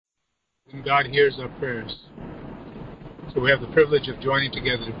And God hears our prayers. So we have the privilege of joining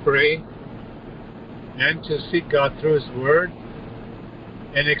together to pray and to seek God through His Word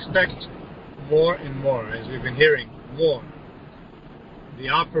and expect more and more, as we've been hearing, more. The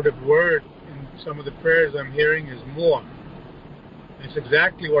operative word in some of the prayers I'm hearing is more. It's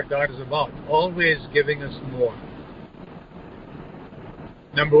exactly what God is about, always giving us more.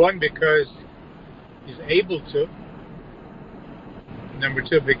 Number one, because He's able to. Number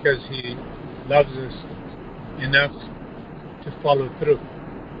two, because He loves us enough to follow through.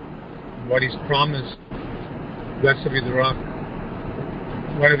 What He's promised, blessed be the rock.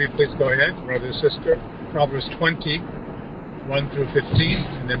 One of you please go ahead, brother, sister. Proverbs 20, 1 through 15,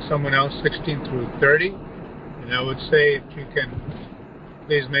 and then someone else 16 through 30. And I would say if you can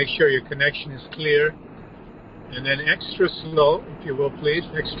please make sure your connection is clear. And then extra slow, if you will please,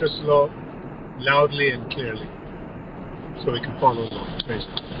 extra slow, loudly and clearly, so we can follow along. Praise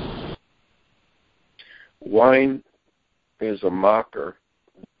God. Wine is a mocker,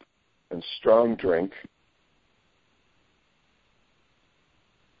 and strong drink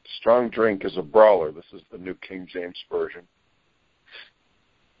is a brawler. This is the New King James Version.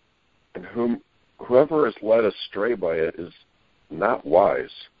 And whoever is led astray by it is not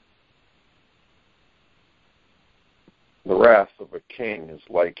wise. The wrath of a king is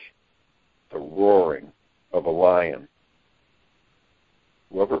like the roaring of a lion.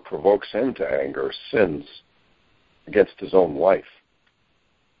 Whoever provokes him to anger sins against his own life.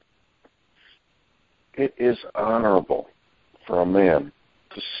 It is honorable for a man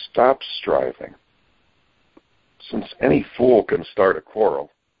to stop striving, since any fool can start a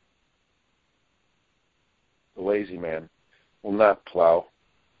quarrel. The lazy man will not plow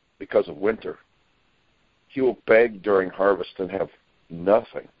because of winter. He will beg during harvest and have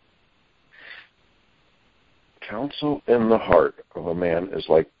nothing. Counsel in the heart of a man is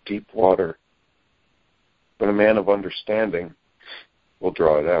like deep water, but a man of understanding will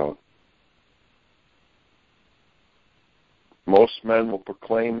draw it out. Most men will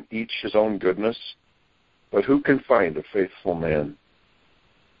proclaim each his own goodness, but who can find a faithful man?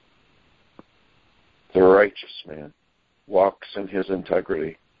 The righteous man walks in his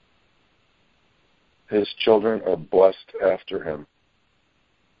integrity. His children are blessed after him.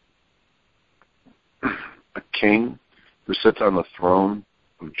 A king who sits on the throne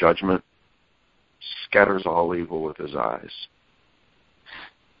of judgment scatters all evil with his eyes.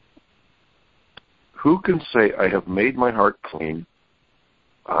 Who can say, I have made my heart clean,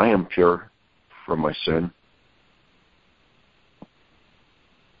 I am pure from my sin?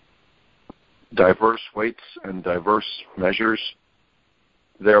 Diverse weights and diverse measures,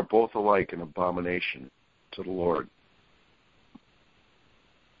 they are both alike an abomination to the Lord.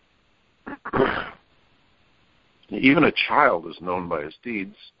 Even a child is known by his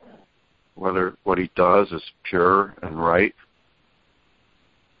deeds, whether what he does is pure and right.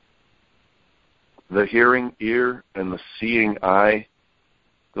 The hearing ear and the seeing eye,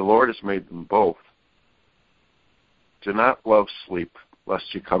 the Lord has made them both. Do not love sleep, lest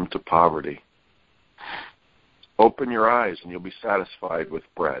you come to poverty. Open your eyes, and you'll be satisfied with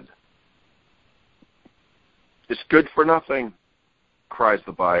bread. It's good for nothing, cries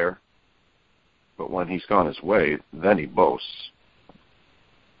the buyer. But when he's gone his way, then he boasts.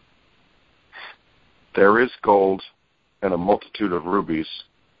 There is gold and a multitude of rubies,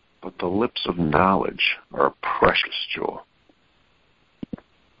 but the lips of knowledge are a precious jewel.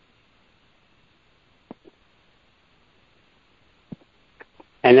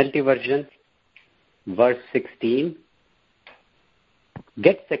 NLT version, verse 16.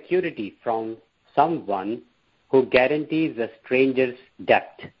 Get security from someone who guarantees a stranger's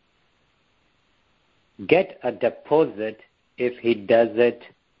debt. Get a deposit if he does it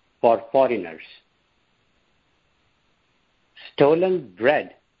for foreigners. Stolen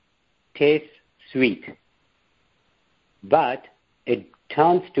bread tastes sweet, but it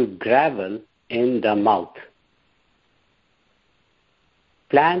turns to gravel in the mouth.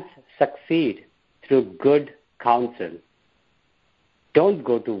 Plans succeed through good counsel. Don't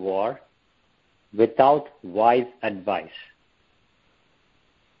go to war without wise advice.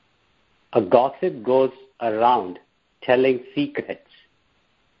 A gossip goes around telling secrets,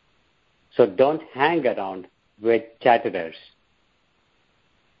 so don't hang around with chatterers.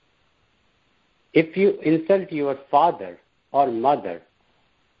 If you insult your father or mother,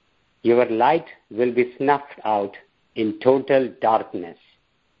 your light will be snuffed out in total darkness.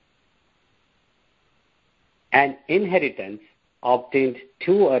 An inheritance obtained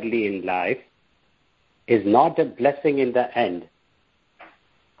too early in life is not a blessing in the end.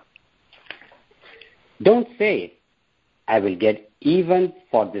 Don't say, I will get even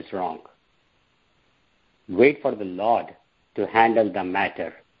for this wrong. wait for the Lord to handle the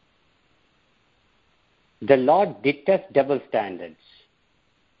matter. The Lord detests double standards.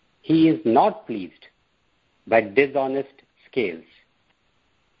 He is not pleased by dishonest scales.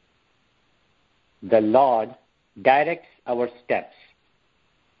 The Lord directs our steps.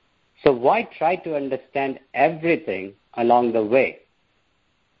 So why try to understand everything along the way?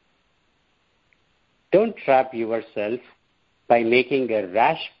 Don't trap yourself by making a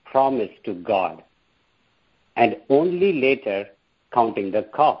rash promise to God and only later counting the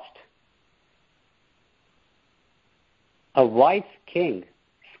cost. A wise king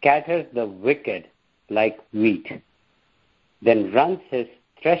scatters the wicked like wheat, then runs his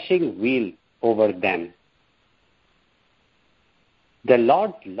threshing wheel over them. The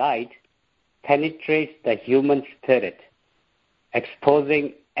Lord's light penetrates the human spirit,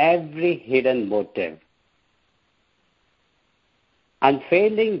 exposing every hidden motive.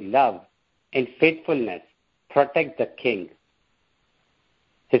 Unfailing love and faithfulness protect the king.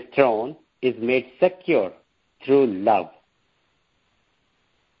 His throne is made secure through love.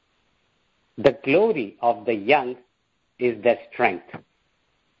 The glory of the young is their strength.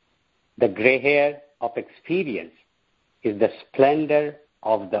 The gray hair of experience is the splendor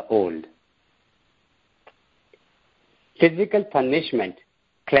of the old. Physical punishment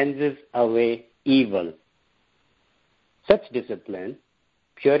cleanses away evil. Such discipline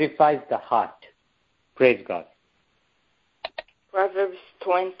purifies the heart. Praise God. Proverbs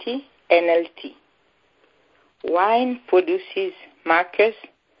 20, NLT. Wine produces mockers.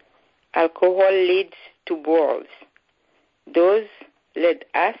 Alcohol leads to brawls. Those led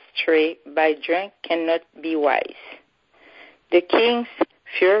astray by drink cannot be wise. The king's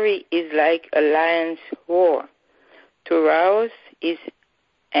fury is like a lion's roar. To rouse his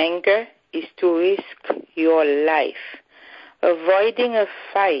anger is to risk your life. Avoiding a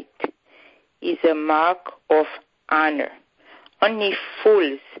fight is a mark of honor. Only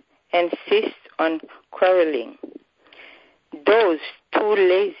fools insist on quarreling. Those too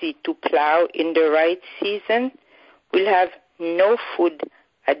lazy to plow in the right season will have no food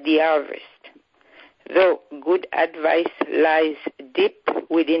at the harvest. Though good advice lies deep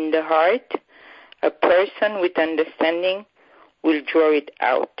within the heart, a person with understanding will draw it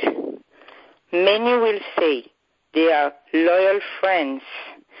out. Many will say they are loyal friends,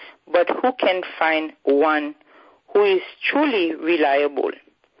 but who can find one who is truly reliable?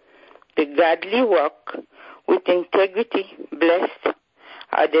 The godly walk with integrity. Blessed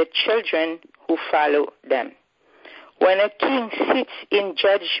are the children who follow them. When a king sits in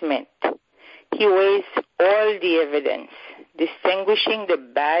judgment, he weighs all the evidence, distinguishing the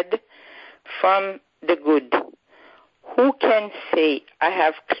bad from the good. Who can say, I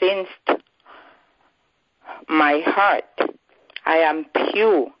have cleansed my heart, I am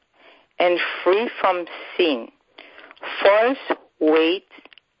pure and free from sin? False weights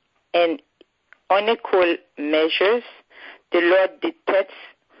and unequal measures, the Lord detests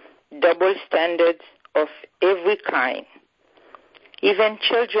double standards of every kind. Even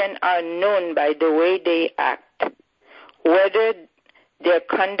children are known by the way they act, whether their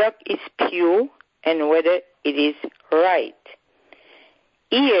conduct is pure and whether it is right.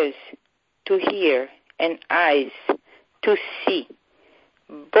 Ears to hear and eyes to see,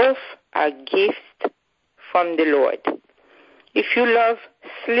 both are gifts from the Lord. If you love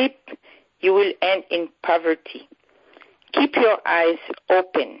sleep, you will end in poverty. Keep your eyes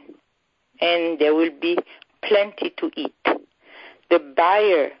open, and there will be plenty to eat. The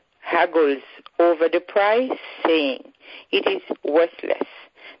buyer haggles over the price, saying it is worthless,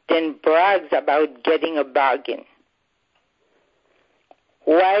 then brags about getting a bargain.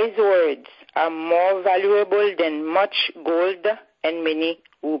 Wise words are more valuable than much gold and many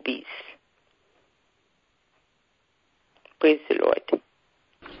rubies. Praise the Lord.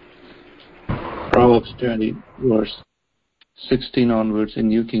 Proverbs 20, verse 16 onwards in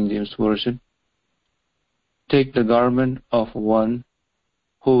New King James Version. Take the garment of one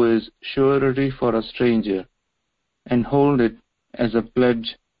who is surety for a stranger, and hold it as a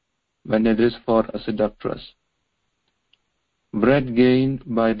pledge when it is for a seductress. Bread gained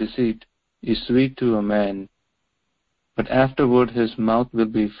by deceit is sweet to a man, but afterward his mouth will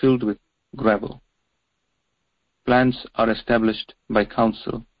be filled with gravel. Plans are established by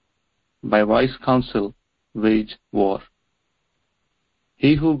counsel. By wise counsel wage war.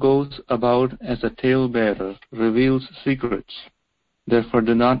 He who goes about as a talebearer reveals secrets. Therefore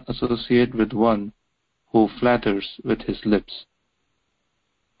do not associate with one who flatters with his lips.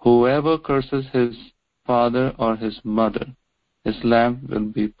 Whoever curses his father or his mother, his lamp will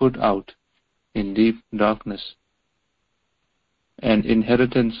be put out in deep darkness. An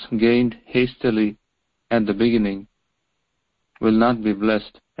inheritance gained hastily at the beginning will not be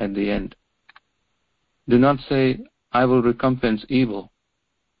blessed at the end. Do not say, I will recompense evil.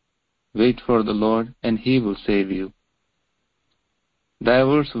 Wait for the Lord, and he will save you.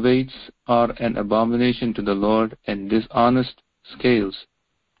 Diverse weights are an abomination to the Lord, and dishonest scales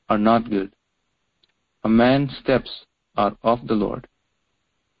are not good. A man's steps are of the Lord.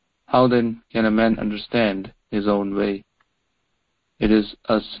 How then can a man understand his own way? It is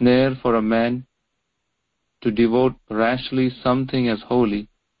a snare for a man to devote rashly something as holy,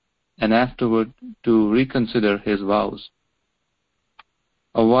 and afterward to reconsider his vows.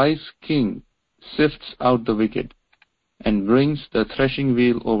 A wise king sifts out the wicked, and brings the threshing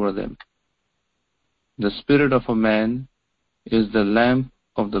wheel over them. The spirit of a man is the lamp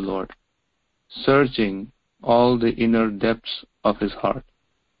of the Lord, searching all the inner depths of his heart.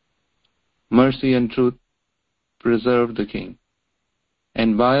 Mercy and truth preserve the king,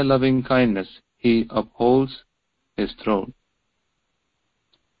 and by loving kindness he upholds his throne.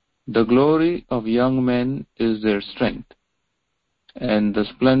 The glory of young men is their strength, and the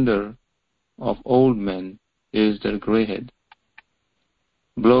splendor of old men is their gray head.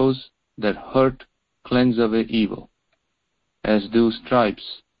 Blows that hurt cleanse away evil, as do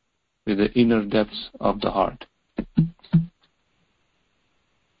stripes with the inner depths of the heart.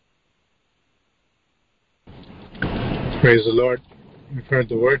 Praise the Lord. We've heard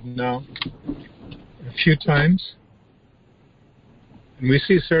the word now a few times, and we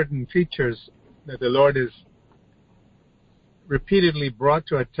see certain features that the Lord has repeatedly brought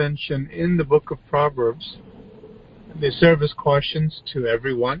to attention in the book of Proverbs. They serve as cautions to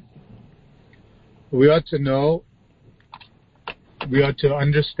everyone. We ought to know, we ought to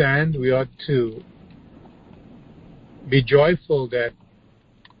understand, we ought to be joyful that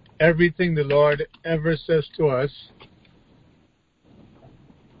everything the Lord ever says to us,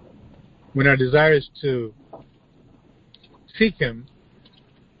 when our desire is to seek Him,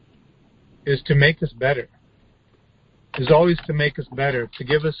 is to make us better. Is always to make us better, to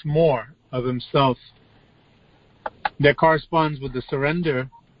give us more of Himself. That corresponds with the surrender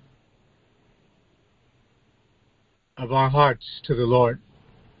of our hearts to the Lord.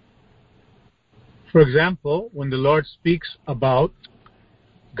 For example, when the Lord speaks about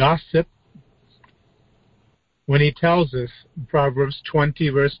gossip, when He tells us in Proverbs 20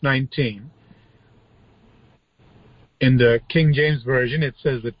 verse 19, in the King James Version it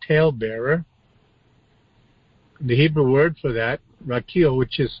says the talebearer. The Hebrew word for that, rakio,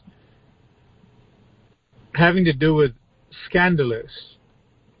 which is having to do with scandalous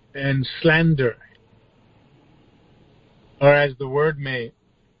and slander, or as the word may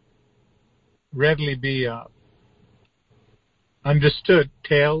readily be understood,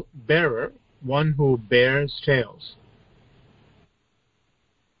 tale bearer, one who bears tales,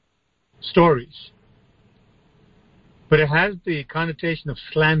 stories. But it has the connotation of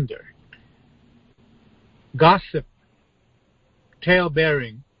slander. Gossip,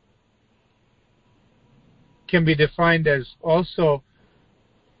 tale-bearing, can be defined as also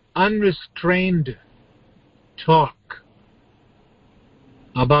unrestrained talk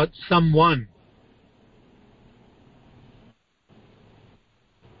about someone,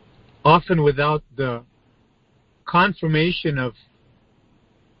 often without the confirmation of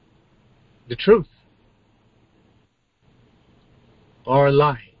the truth or a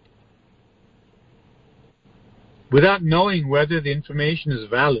lie, without knowing whether the information is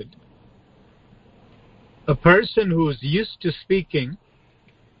valid. A person who is used to speaking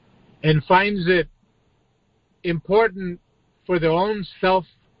and finds it important for their own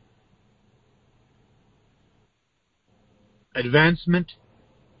self-advancement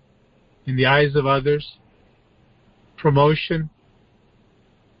in the eyes of others, promotion,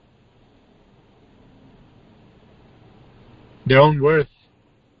 their own worth,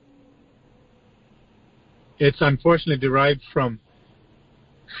 it's unfortunately derived from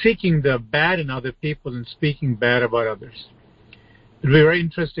seeking the bad in other people and speaking bad about others. It would be very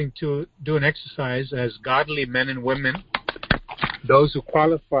interesting to do an exercise as godly men and women, those who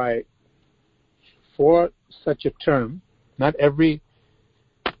qualify for such a term. Not every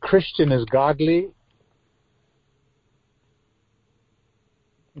Christian is godly.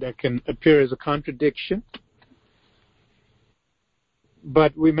 That can appear as a contradiction.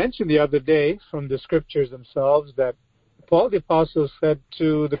 But we mentioned the other day from the scriptures themselves that Paul the Apostle said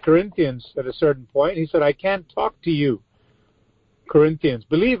to the Corinthians at a certain point, he said, I can't talk to you, Corinthians,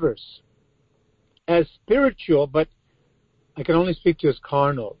 believers, as spiritual, but I can only speak to you as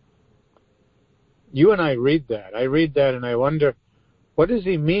carnal. You and I read that. I read that and I wonder, what does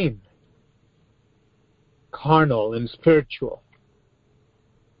he mean? Carnal and spiritual.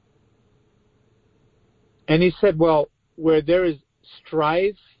 And he said, well, where there is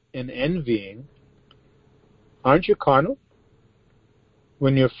strife and envying, aren't you carnal?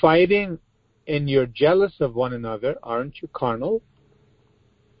 When you're fighting and you're jealous of one another, aren't you carnal?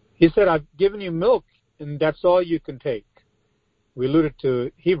 He said, I've given you milk, and that's all you can take. We alluded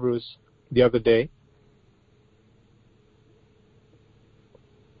to Hebrews the other day,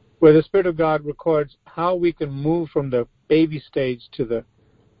 where the Spirit of God records how we can move from the baby stage to the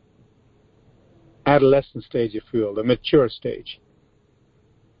adolescent stage, if you will, the mature stage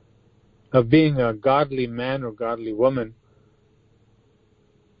of being a godly man or godly woman.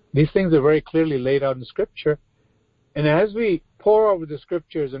 These things are very clearly laid out in Scripture. And as we pore over the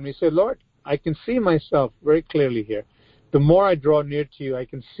Scriptures and we say, Lord, I can see myself very clearly here. The more I draw near to you, I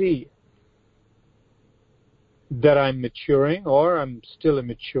can see that I'm maturing, or I'm still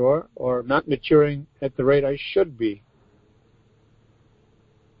immature, or not maturing at the rate I should be.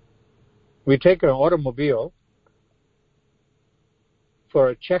 We take an automobile for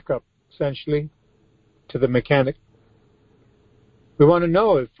a checkup, essentially, to the mechanic. We want to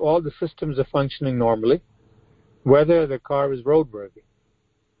know if all the systems are functioning normally, whether the car is roadworthy.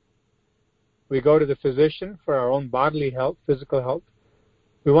 We go to the physician for our own bodily health, physical health.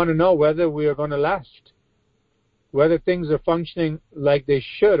 We want to know whether we are going to last, whether things are functioning like they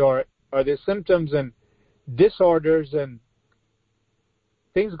should, or are there symptoms and disorders and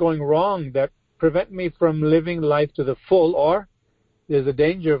things going wrong that prevent me from living life to the full, or there's a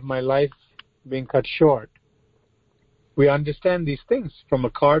danger of my life being cut short. We understand these things from a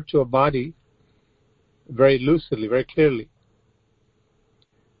car to a body very lucidly, very clearly.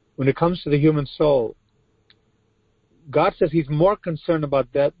 When it comes to the human soul, God says He's more concerned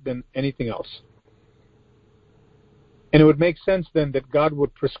about that than anything else. And it would make sense then that God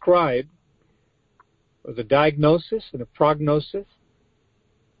would prescribe the diagnosis and a prognosis,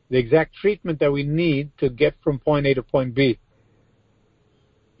 the exact treatment that we need to get from point A to point B,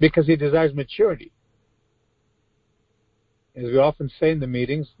 because He desires maturity. As we often say in the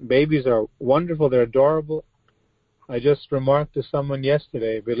meetings, babies are wonderful, they're adorable. I just remarked to someone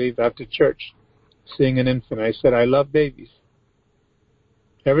yesterday, I believe after church, seeing an infant, I said, I love babies.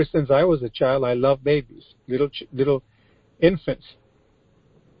 Ever since I was a child, I love babies, little infants.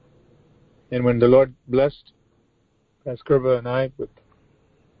 And when the Lord blessed Pastor Kerba and I with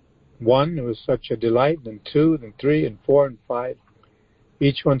one, it was such a delight, and two, and three, and four, and five,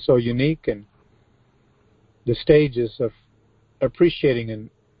 each one so unique, and the stages of appreciating and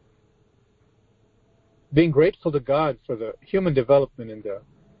being grateful to God for the human development and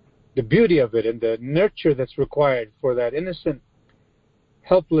the beauty of it and the nurture that's required for that innocent,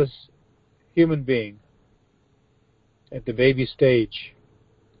 helpless human being at the baby stage.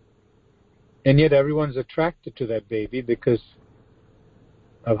 And yet everyone's attracted to that baby because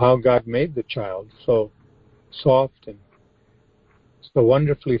of how God made the child, so soft and so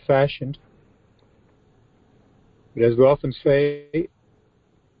wonderfully fashioned. But as we often say,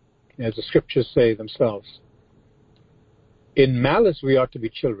 as the Scriptures say themselves, in malice we ought to be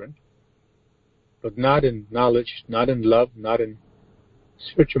children, but not in knowledge, not in love, not in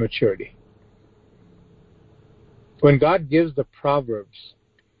spiritual maturity. When God gives the Proverbs,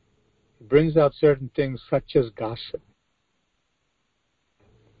 He brings out certain things such as gossip.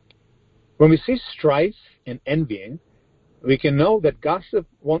 When we see strife and envying, we can know that gossip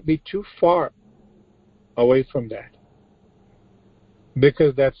won't be too far away from that,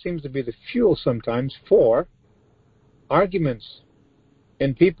 because that seems to be the fuel sometimes for arguments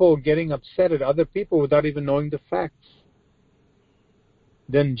and people getting upset at other people without even knowing the facts.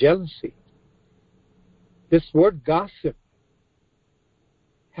 Then jealousy. This word gossip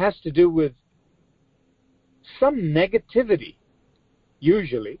has to do with some negativity,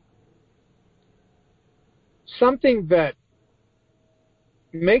 usually. Something that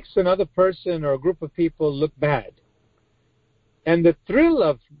makes another person or a group of people look bad. And the thrill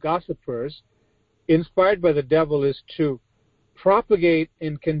of gossipers, inspired by the devil, is to propagate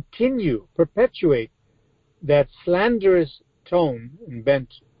and continue, perpetuate that slanderous tone and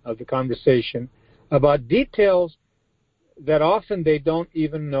bent of the conversation about details that often they don't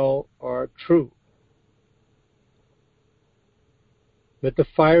even know are true. But the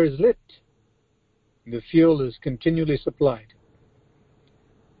fire is lit. The fuel is continually supplied.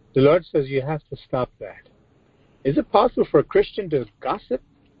 The Lord says you have to stop that. Is it possible for a Christian to gossip?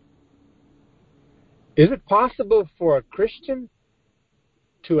 Is it possible for a Christian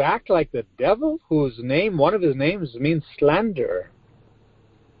to act like the devil, whose name, one of his names means slanderer,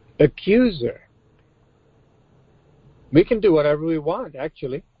 accuser? We can do whatever we want,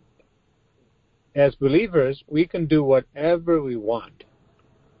 actually. As believers, we can do whatever we want.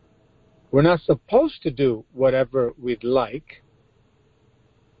 We're not supposed to do whatever we'd like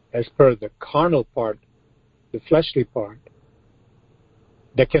as per the carnal part, the fleshly part,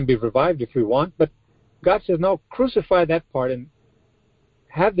 that can be revived if we want. But God says, no, crucify that part and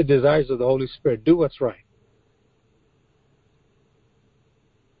have the desires of the Holy Spirit. Do what's right.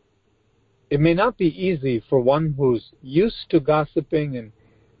 It may not be easy for one who's used to gossiping and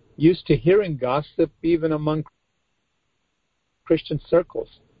used to hearing gossip even among Christian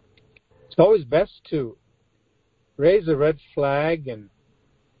circles. It's always best to raise a red flag and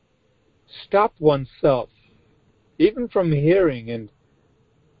stop oneself, even from hearing, and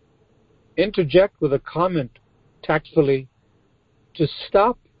interject with a comment tactfully to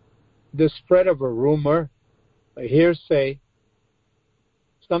stop the spread of a rumor, a hearsay,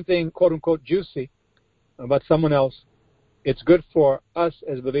 something quote-unquote juicy about someone else. It's good for us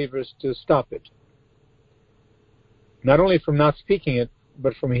as believers to stop it. Not only from not speaking it,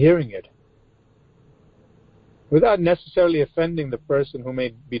 but from hearing it. Without necessarily offending the person who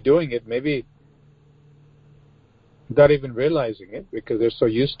may be doing it, maybe without even realizing it because they're so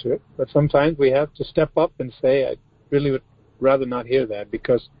used to it. But sometimes we have to step up and say, I really would rather not hear that,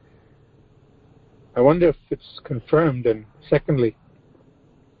 because I wonder if it's confirmed. And secondly,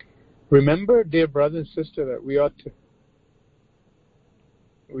 remember, dear brother and sister, that we ought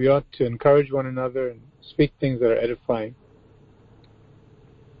to encourage one another and speak things that are edifying.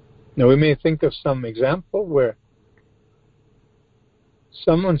 Now, we may think of some example where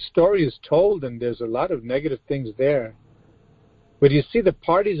someone's story is told and there's a lot of negative things there. But you see, the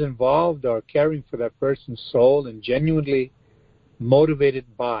parties involved are caring for that person's soul and genuinely motivated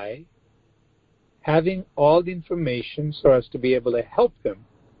by having all the information so as to be able to help them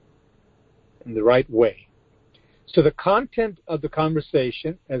in the right way. So the content of the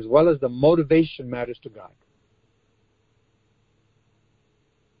conversation as well as the motivation matters to God.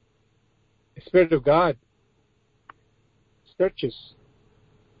 The Spirit of God searches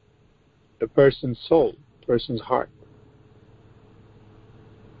the person's soul, the person's heart.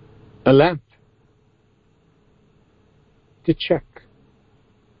 A lamp to check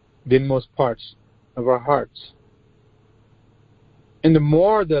the inmost parts of our hearts. And the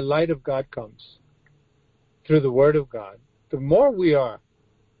more the light of God comes through the Word of God, the more we are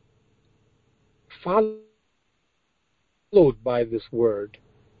followed by this Word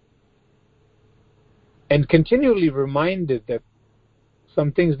and continually reminded that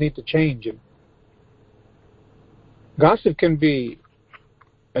some things need to change. And gossip can be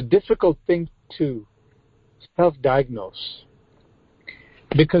a difficult thing to self-diagnose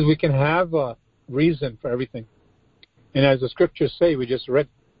because we can have a reason for everything. And as the scriptures say, we just read,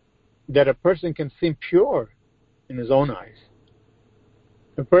 that a person can seem pure in his own eyes.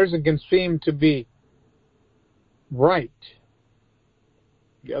 A person can seem to be right.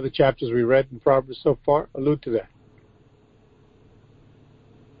 The other chapters we read in Proverbs so far allude to that.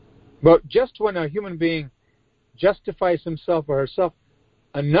 But just when a human being justifies himself or herself,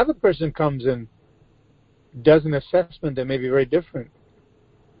 another person comes and does an assessment that may be very different.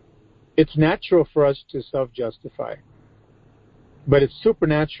 It's natural for us to self-justify, but it's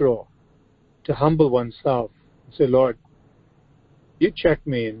supernatural to humble oneself and say, Lord, you check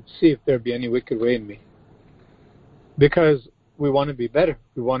me and see if there be any wicked way in me. Because we want to be better.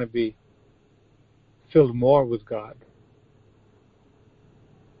 We want to be filled more with God.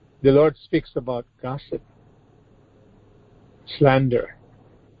 The Lord speaks about gossip, slander,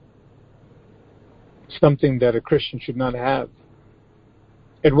 something that a Christian should not have.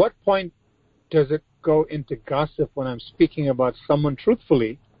 At what point does it go into gossip when I'm speaking about someone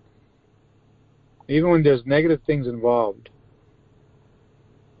truthfully, even when there's negative things involved?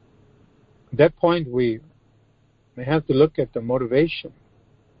 At that point, we may have to look at the motivation.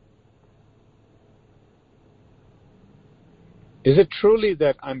 Is it truly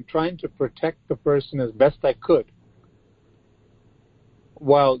that I'm trying to protect the person as best I could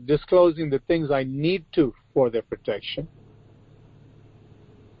while disclosing the things I need to for their protection?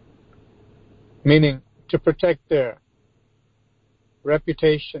 Meaning to protect their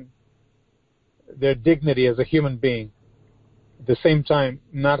reputation, their dignity as a human being, at the same time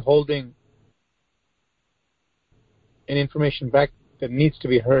not holding any information back that needs to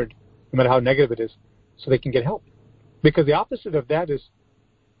be heard, no matter how negative it is, so they can get help. Because the opposite of that is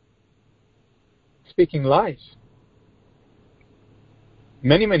speaking lies.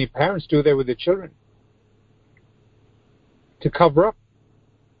 Many, many parents do that with their children to cover up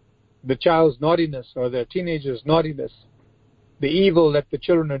the child's naughtiness or their teenager's naughtiness, the evil that the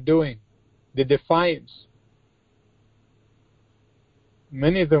children are doing, the defiance.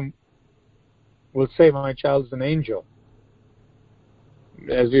 Many of them will say, my child is an angel.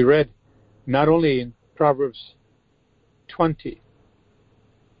 As we read, not only in Proverbs 20,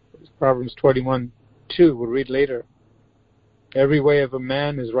 Proverbs 21:2, we'll read later. Every way of a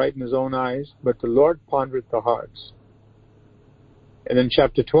man is right in his own eyes, but the Lord pondereth the hearts. And in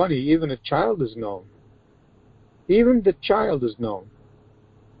chapter 20, even a child is known. Even the child is known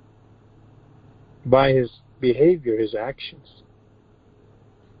by his behavior, his actions.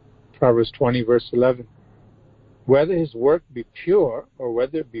 Proverbs 20, verse 11. Whether his work be pure or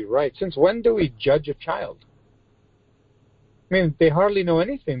whether it be right. Since when do we judge a child? I mean, they hardly know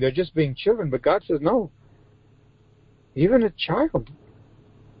anything. They're just being children. But God says, no. Even a child.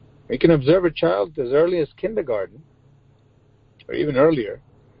 We can observe a child as early as kindergarten, or even earlier,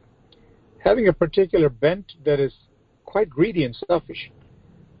 having a particular bent that is quite greedy and selfish.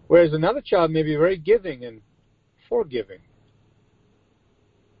 Whereas another child may be very giving and forgiving.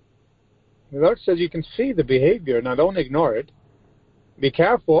 The Lord says you can see the behavior. Now don't ignore it. Be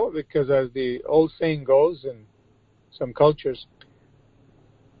careful, because as the old saying goes in some cultures,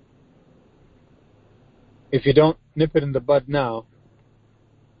 if you don't nip it in the bud now,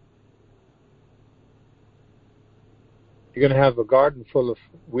 you're going to have a garden full of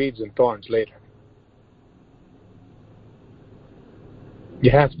weeds and thorns later.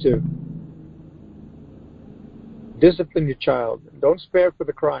 You have to discipline your child. Don't spare for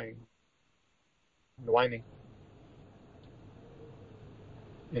the crying and whining.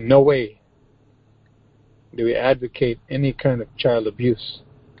 In no way do we advocate any kind of child abuse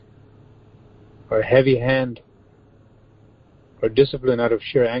or heavy hand or discipline out of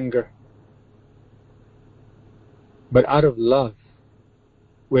sheer anger, but out of love.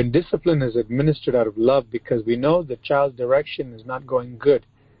 When discipline is administered out of love, because we know the child's direction is not going good,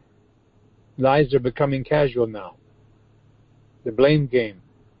 lies are becoming casual now. The blame game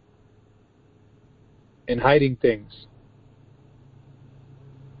and hiding things.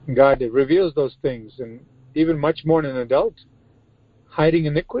 God reveals those things, and even much more in an adult, hiding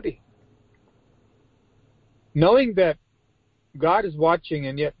iniquity. Knowing that God is watching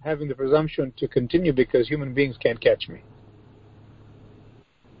and yet having the presumption to continue because human beings can't catch me.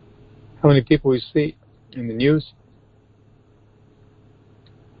 How many people we see in the news,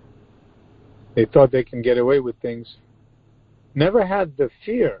 they thought they can get away with things, never had the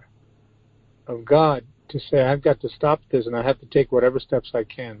fear of God to say, I've got to stop this and I have to take whatever steps I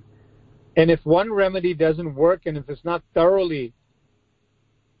can. And if one remedy doesn't work, and if it's not thoroughly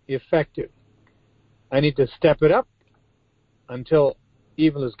effective, I need to step it up until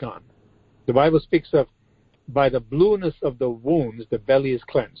evil is gone. The Bible speaks of, by the blueness of the wounds, the belly is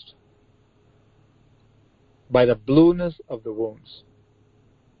cleansed. By the blueness of the wounds.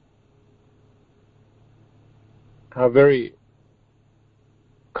 How very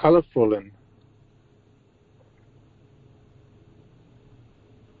colorful and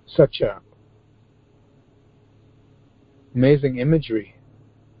such a amazing imagery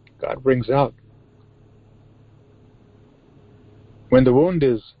God brings out. When the wound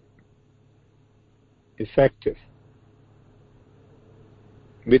is effective,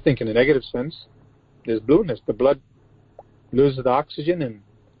 we think in a negative sense, there's blueness. The blood loses the oxygen and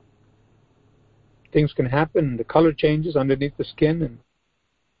things can happen. The color changes underneath the skin. And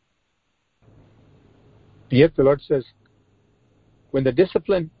yet the Lord says, when the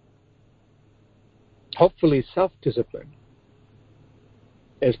discipline, hopefully self-discipline,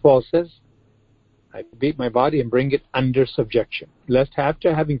 as Paul says, I beat my body and bring it under subjection, lest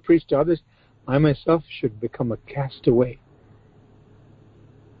after having preached to others, I myself should become a castaway.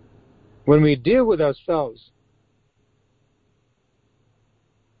 When we deal with ourselves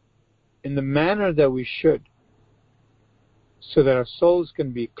in the manner that we should, so that our souls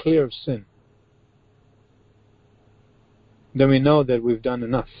can be clear of sin, then we know that we've done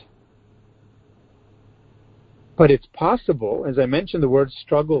enough. But it's possible, as I mentioned the word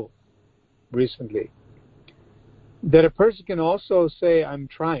struggle recently, that a person can also say, I'm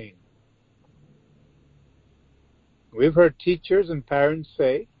trying. We've heard teachers and parents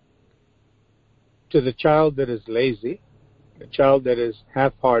say to the child that is lazy, the child that is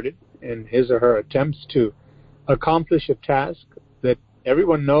half-hearted in his or her attempts to accomplish a task that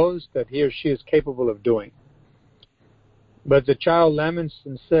everyone knows that he or she is capable of doing. But the child laments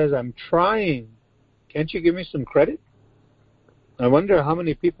and says, I'm trying. Can't you give me some credit? I wonder how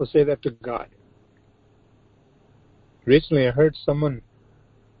many people say that to God. Recently I heard someone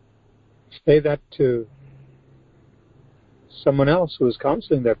say that to someone else who was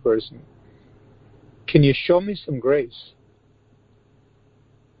counseling that person. Can you show me some grace?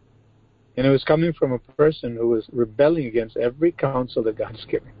 And it was coming from a person who was rebelling against every counsel that God's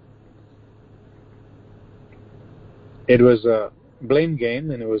giving. It was a blame game,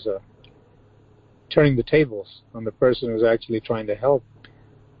 and it was a turning the tables on the person who's actually trying to help.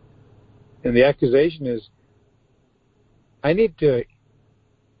 And the accusation is, I need to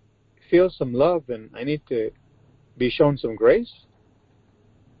feel some love and I need to be shown some grace.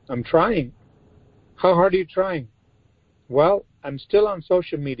 I'm trying. How hard are you trying? Well, I'm still on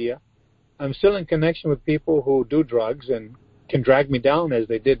social media. I'm still in connection with people who do drugs and can drag me down, as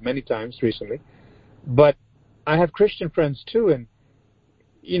they did many times recently. But I have Christian friends too, and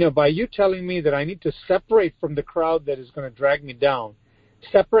by you telling me that I need to separate from the crowd that is going to drag me down,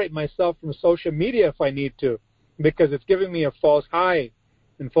 separate myself from social media if I need to, because it's giving me a false high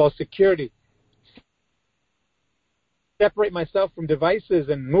and false security. Separate myself from devices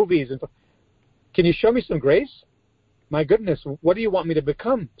and movies. Can you show me some grace? My goodness, what do you want me to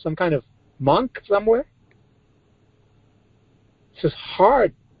become? Some kind of monk somewhere? It's just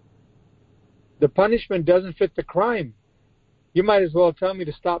hard. The punishment doesn't fit the crime. You might as well tell me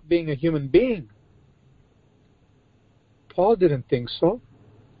to stop being a human being. Paul didn't think so.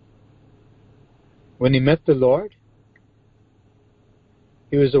 When he met the Lord,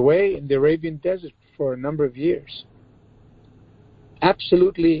 he was away in the Arabian desert for a number of years,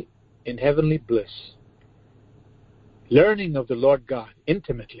 absolutely in heavenly bliss, learning of the Lord God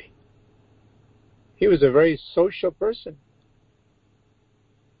intimately. He was a very social person.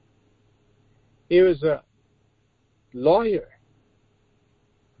 He was a lawyer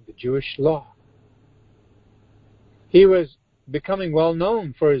of the Jewish law. He was becoming well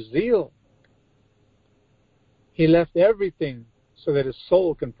known for his zeal. He left everything so that his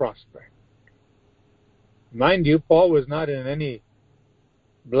soul can prosper. Mind you, Paul was not in any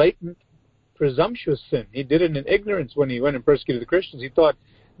blatant, presumptuous sin. He did it in ignorance when he went and persecuted the Christians. He thought,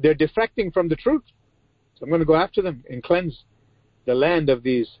 they're defecting from the truth, so I'm going to go after them and cleanse the land of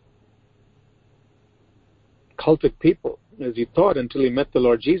these cultic people, as he thought, until he met the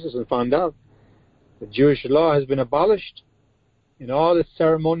Lord Jesus and found out the Jewish law has been abolished in all its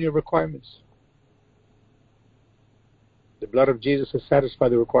ceremonial requirements. The blood of Jesus has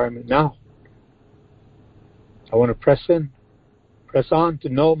satisfied the requirement. Now, I want to press on to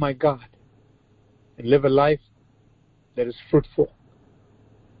know my God and live a life that is fruitful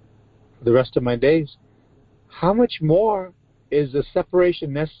for the rest of my days. How much more is the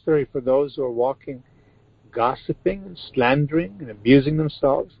separation necessary for those who are walking, gossiping and slandering and abusing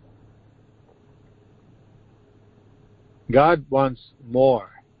themselves? God wants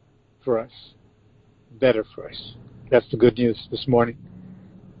more for us, better for us. That's the good news this morning.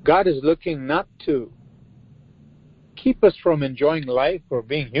 God is looking not to keep us from enjoying life or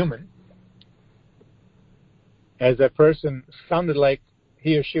being human, as that person sounded like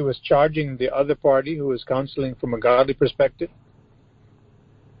he or she was charging the other party who was counseling from a godly perspective.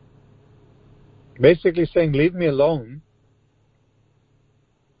 Basically saying, leave me alone.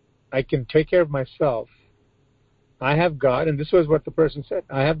 I can take care of myself. I have God, and this was what the person said.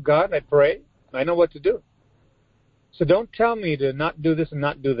 I have God, I pray, I know what to do. So don't tell me to not do this and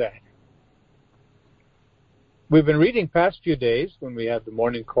not do that. We've been reading past few days, when we have the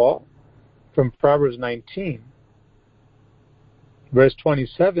morning call, from Proverbs 19, verse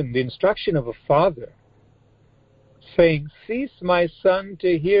 27, the instruction of a father, saying, cease, my son,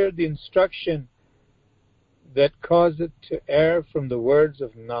 to hear the instruction that causeth to err from the words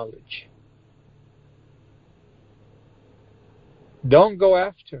of knowledge. Don't go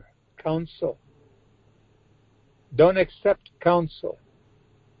after counsel. Don't accept counsel.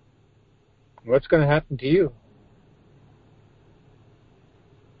 What's going to happen to you?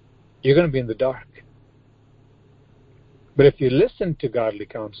 You're going to be in the dark. But if you listen to godly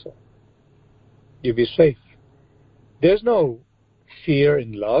counsel, you'll be safe. There's no fear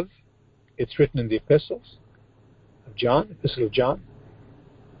in love. It's written in the epistles of John, Epistle of John.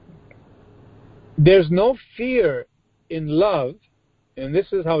 There's no fear in love, and this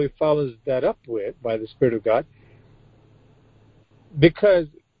is how he follows that up with, by the Spirit of God, because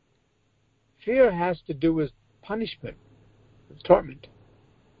fear has to do with punishment, with torment.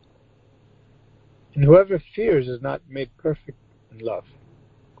 And whoever fears is not made perfect in love.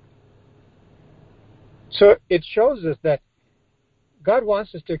 So it shows us that God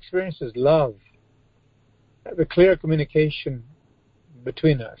wants us to experience His love, have a clear communication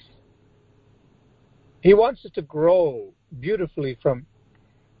between us. He wants us to grow beautifully from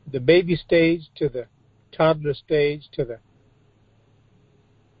the baby stage to the toddler stage to the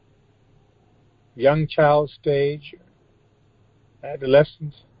young child stage,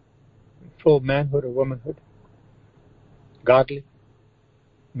 adolescence, full manhood or womanhood, godly,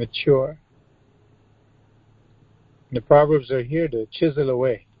 mature. And the Proverbs are here to chisel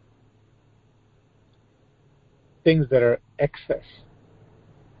away things that are excess.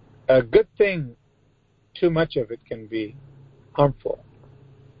 A good thing too much of it can be harmful.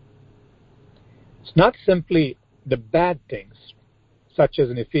 It's not simply the bad things, such as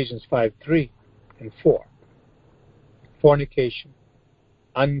in Ephesians 5:3 and 4. Fornication,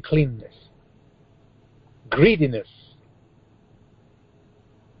 uncleanness, greediness,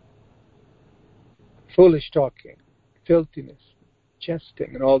 foolish talking, filthiness,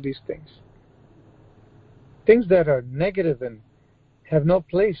 jesting, and all these things. Things that are negative and have no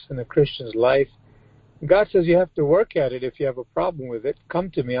place in a Christian's life. God says you have to work at it. If you have a problem with it,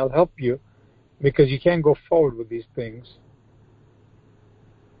 come to me, I'll help you, because you can't go forward with these things.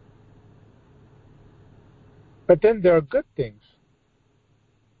 But then there are good things.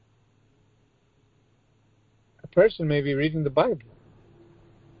 A person may be reading the Bible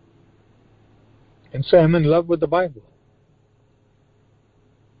and say, I'm in love with the Bible.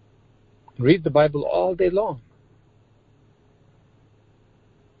 Read the Bible all day long.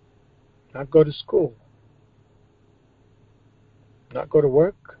 Not go to school. Not go to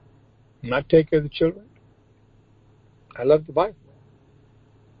work. Not take care of the children. I love the Bible.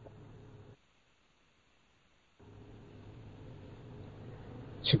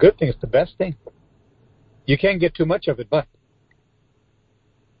 It's a good thing. It's the best thing. You can't get too much of it, but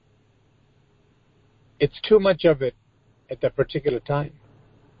it's too much of it at that particular time.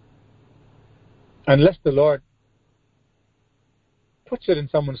 Unless the Lord puts it in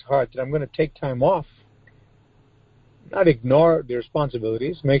someone's heart that I'm going to take time off, not ignore the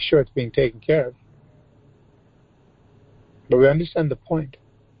responsibilities, make sure it's being taken care of. But we understand the point.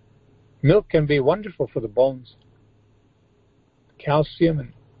 Milk can be wonderful for the bones, calcium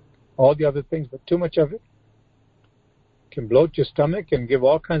and all the other things, but too much of it can bloat your stomach and give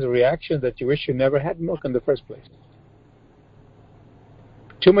all kinds of reactions that you wish you never had milk in the first place.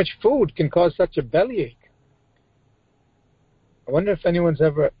 Too much food can cause such a bellyache. I wonder if anyone's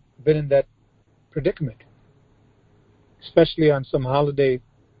ever been in that predicament, especially on some holiday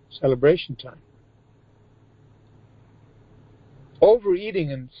celebration time.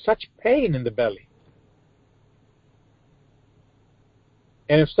 Overeating and such pain in the belly.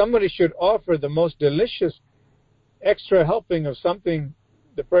 And if somebody should offer the most delicious extra helping of something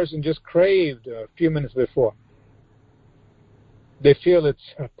the person just craved a few minutes before, they feel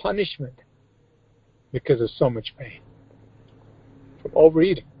it's a punishment because of so much pain from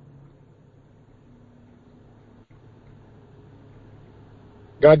overeating.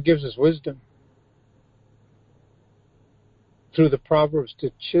 God gives us wisdom through the Proverbs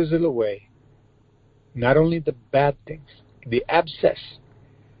to chisel away not only the bad things, the abscess,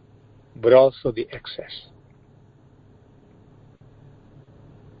 but also the excess.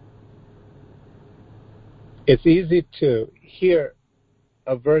 It's easy to hear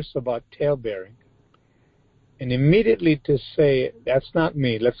a verse about talebearing and immediately to say, that's not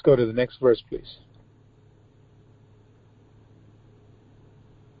me. Let's go to the next verse, please.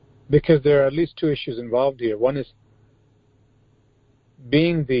 Because there are at least two issues involved here. One is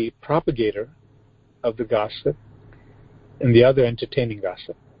being the propagator of the gossip, and the other entertaining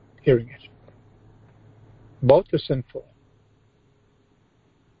gossip, hearing it. Both are sinful.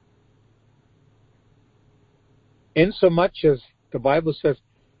 Insomuch as the Bible says,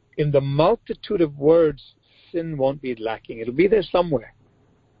 in the multitude of words, sin won't be lacking. It'll be there somewhere.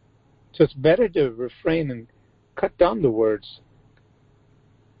 So it's better to refrain and cut down the words.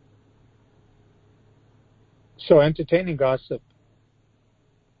 So entertaining gossip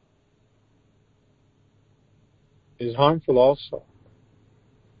is harmful also.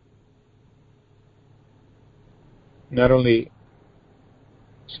 Not only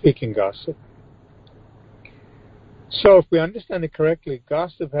speaking gossip. So if we understand it correctly,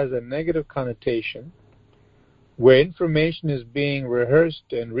 gossip has a negative connotation where information is being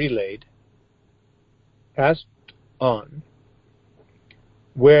rehearsed and relayed, passed on,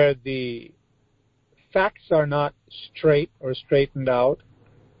 where the facts are not straight or straightened out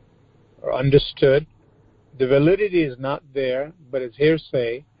or understood. The validity is not there, but it's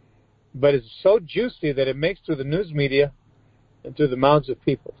hearsay, but it's so juicy that it makes through the news media and through the mouths of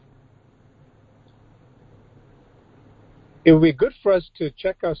people. It would be good for us to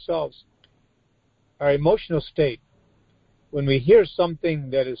check ourselves, our emotional state, when we hear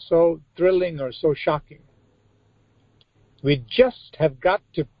something that is so thrilling or so shocking. We just have got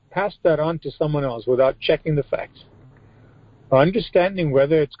to pass that on to someone else without checking the facts, or understanding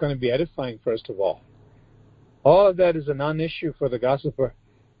whether it's going to be edifying, first of all. All of that is a non-issue for the gossiper.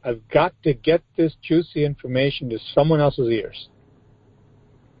 I've got to get this juicy information to someone else's ears.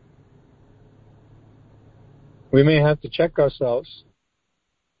 We may have to check ourselves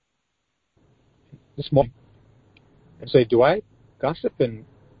this morning and say, do I gossip in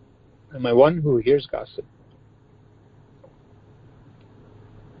Am I one who hears gossip?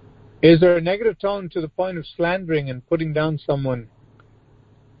 Is there a negative tone to the point of slandering and putting down someone,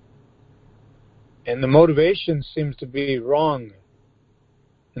 and the motivation seems to be wrong?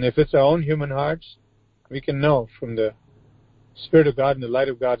 And if it's our own human hearts, we can know from the Spirit of God and the light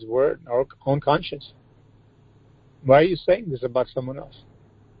of God's Word, our own conscience. Why are you saying this about someone else?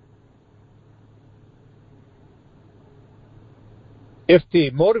 If the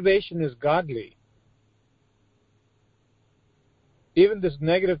motivation is godly, even this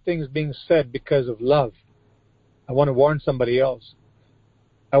negative thing is being said because of love. I want to warn somebody else.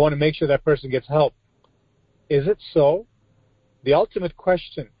 I want to make sure that person gets help. Is it so? The ultimate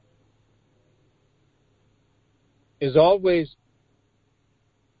question is always,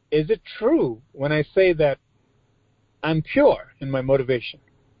 is it true when I say that I'm pure in my motivation?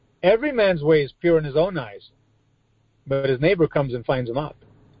 Every man's way is pure in his own eyes, but his neighbor comes and finds him out.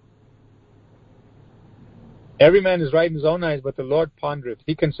 Every man is right in his own eyes, but the Lord pondereth.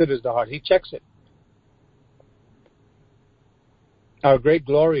 He considers the heart. He checks it. Our great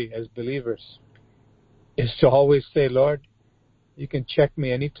glory as believers is to always say, Lord, you can check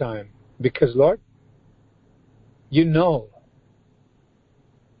me anytime. Because, Lord, you know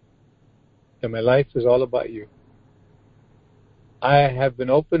that my life is all about you. I have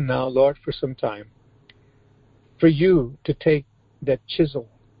been open now, Lord, for some time, for you to take that chisel,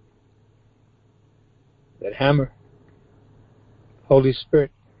 that hammer, Holy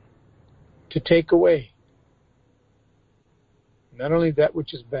Spirit, to take away not only that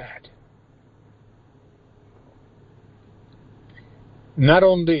which is bad, not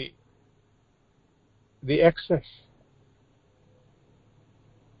only the excess,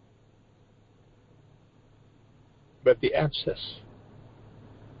 but the abscess.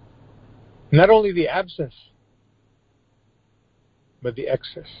 Not only the abscess, but the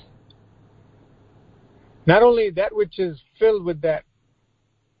excess. Not only that which is filled with that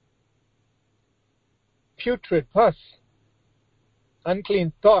putrid pus,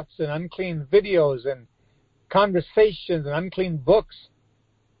 unclean thoughts and unclean videos and conversations and unclean books,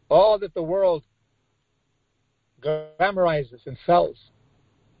 all that the world glamorizes and sells.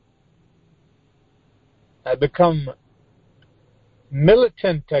 I become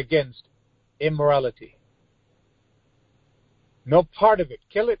militant against immorality. No part of it.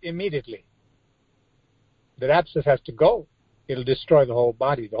 Kill it immediately. That abscess has to go. It'll destroy the whole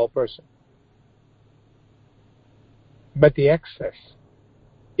body, the whole person. But the excess,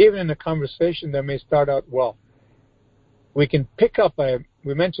 even in a conversation that may start out well, we can pick up,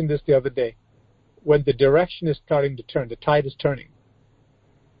 we mentioned this the other day, when the direction is starting to turn, the tide is turning.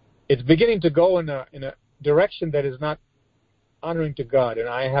 It's beginning to go in a direction that is not honoring to God, and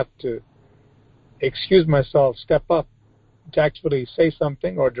I have to excuse myself, step up to actually say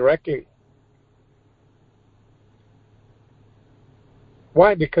something or directly.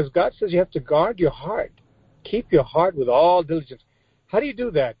 Why? Because God says you have to guard your heart. Keep your heart with all diligence. How do you do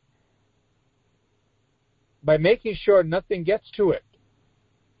that? By making sure nothing gets to it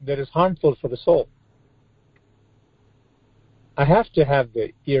that is harmful for the soul. I have to have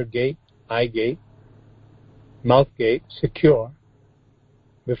the ear gate, eye gate, mouth gate secure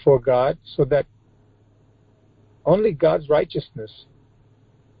before God, so that only God's righteousness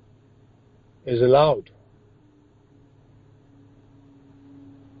is allowed.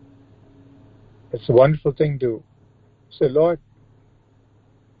 It's a wonderful thing to say, Lord,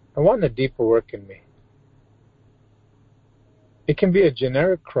 I want a deeper work in me. It can be a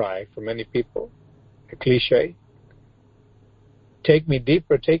generic cry for many people, a cliche. Take me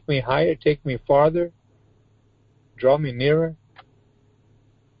deeper, take me higher, take me farther, draw me nearer.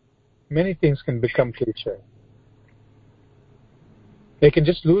 Many things can become cliche. They can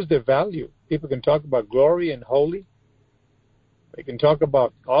just lose their value. People can talk about glory and holy. They can talk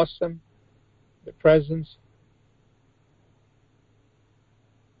about awesome, the presence.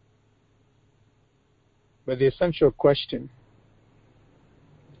 But the essential question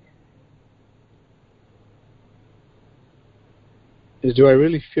is, do I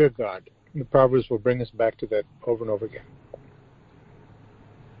really fear God? And the Proverbs will bring us back to that over and over again.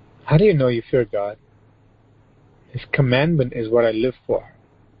 How do you know you fear God? His commandment is what I live for.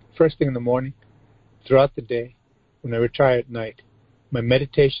 First thing in the morning, throughout the day, when I retire at night, my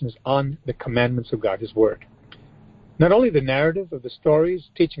meditation is on the commandments of God, His Word. Not only the narrative of the stories,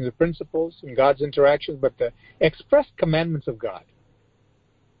 teaching the principles and God's interactions, but the expressed commandments of God.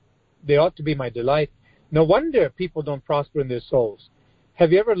 They ought to be my delight. No wonder people don't prosper in their souls.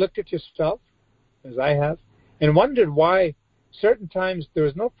 Have you ever looked at yourself, as I have, and wondered why certain times there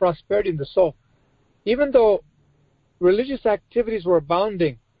is no prosperity in the soul? Even though religious activities were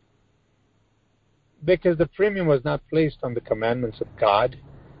abounding, because the premium was not placed on the commandments of God,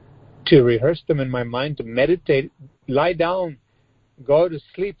 to rehearse them in my mind, to meditate, lie down, go to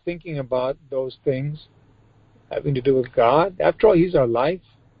sleep thinking about those things having to do with God. After all, He's our life.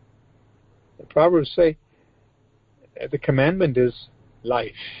 The Proverbs say the commandment is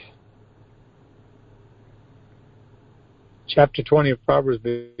life. Chapter 20 of Proverbs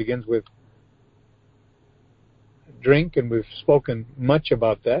begins with drink, and we've spoken much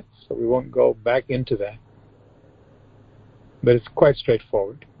about that, so we won't go back into that. But it's quite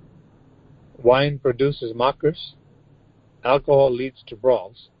straightforward. Wine produces mockers. Alcohol leads to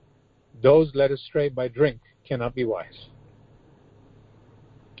brawls. Those led astray by drink cannot be wise.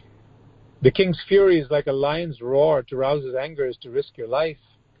 The king's fury is like a lion's roar. To rouse his anger is to risk your life.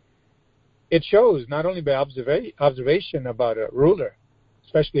 It shows not only by observation about a ruler,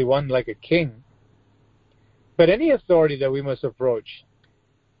 especially one like a king, but any authority that we must approach.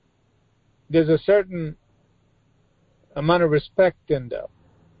 There's a certain amount of respect and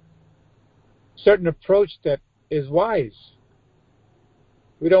certain approach that is wise.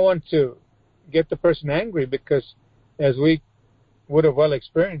 We don't want to get the person angry because, as we would have well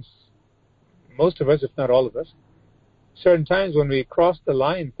experienced, most of us, if not all of us, certain times when we cross the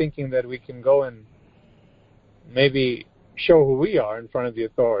line thinking that we can go and maybe show who we are in front of the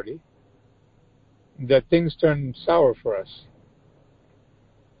authority, that things turn sour for us.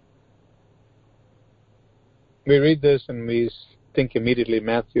 We read this and we think immediately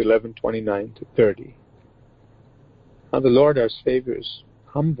Matthew 11:29 to 30. How the Lord our Savior is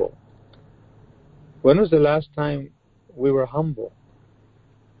humble. When was the last time we were humble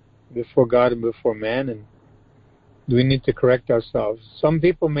before God and before man? And we need to correct ourselves. Some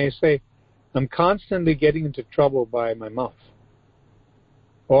people may say, I'm constantly getting into trouble by my mouth.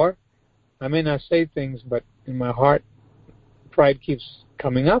 Or, I may not say things, but in my heart, pride keeps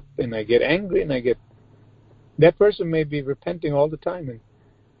coming up, and I get angry, and that person may be repenting all the time. And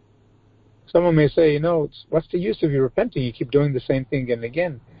someone may say, what's the use of you repenting? You keep doing the same thing again and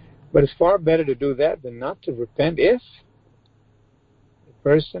again. But it's far better to do that than not to repent if the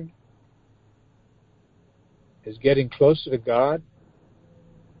person is getting closer to God,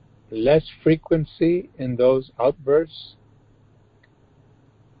 less frequency in those outbursts.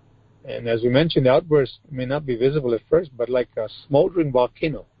 And as we mentioned, the outbursts may not be visible at first, but like a smoldering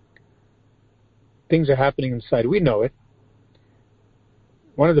volcano. Things are happening inside. We know it.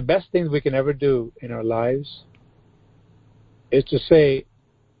 One of the best things we can ever do in our lives is to say,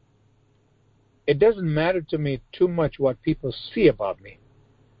 it doesn't matter to me too much what people see about me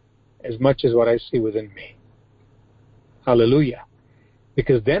as much as what I see within me. Hallelujah.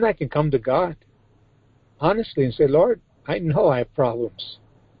 Because then I can come to God honestly and say, Lord, I know I have problems.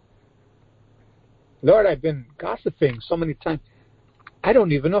 Lord, I've been gossiping so many times. I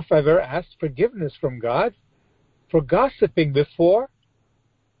don't even know if I've ever asked forgiveness from God for gossiping before.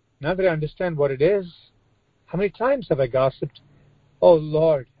 Now that I understand what it is, how many times have I gossiped? Oh,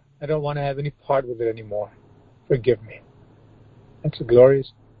 Lord, I don't want to have any part with it anymore. Forgive me. That's a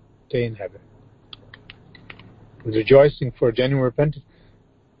glorious day in heaven. Rejoicing for genuine repentance.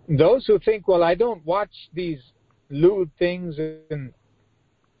 Those who think, well, I don't watch these lewd things and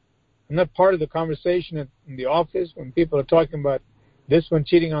I'm not part of the conversation in the office when people are talking about this one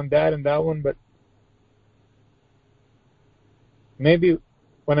cheating on that and that one, but maybe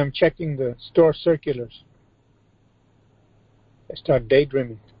when I'm checking the store circulars, I start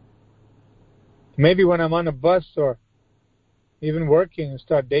daydreaming. Maybe when I'm on a bus or even working, I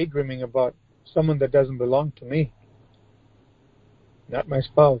start daydreaming about someone that doesn't belong to me, not my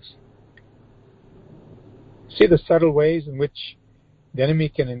spouse. See the subtle ways in which the enemy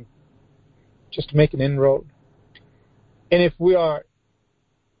can just make an inroad. And if we are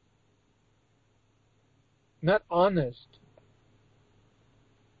not honest,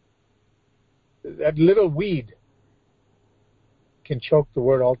 that little weed can choke the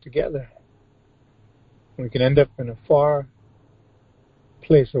word altogether. We can end up in a far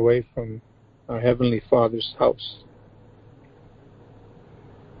place away from our Heavenly Father's house.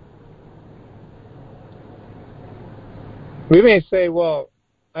 We may say, well,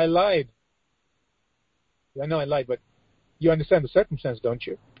 I lied. I know I lied, but you understand the circumstance, don't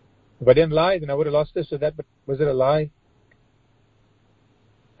you? If I didn't lie, then I would have lost this or that, but was it a lie?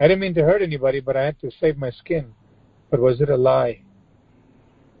 I didn't mean to hurt anybody, but I had to save my skin. But was it a lie?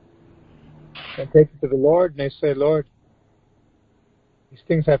 I take it to the Lord and I say, Lord, these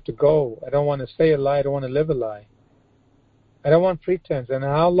things have to go. I don't want to say a lie. I don't want to live a lie. I don't want pretense. And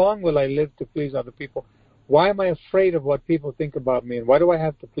how long will I live to please other people? Why am I afraid of what people think about me? And why do I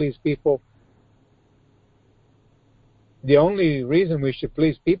have to please people The only reason we should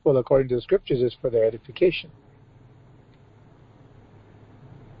please people according to the Scriptures is for their edification.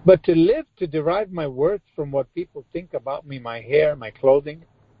 But to live, to derive my worth from what people think about me, my hair, my clothing,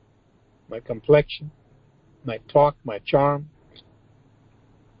 my complexion, my talk, my charm,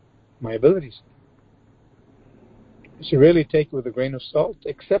 my abilities, you should really take it with a grain of salt,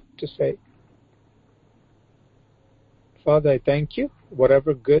 except to say, Father, I thank you.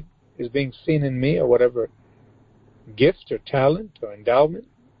 Whatever good is being seen in me, or whatever gift or talent or endowment,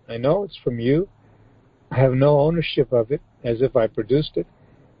 I know it's from you. I have no ownership of it as if I produced it.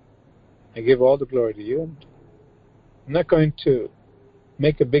 I give all the glory to you. And I'm not going to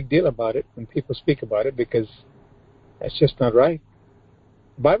make a big deal about it when people speak about it, because that's just not right.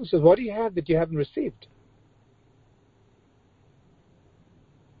 The Bible says, what do you have that you haven't received?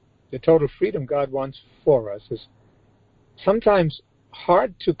 The total freedom God wants for us is sometimes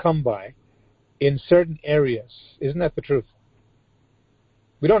hard to come by in certain areas. Isn't that the truth?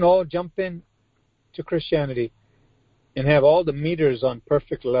 We don't all jump in to Christianity and have all the meters on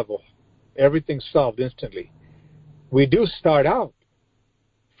perfect level. Everything's solved instantly. We do start out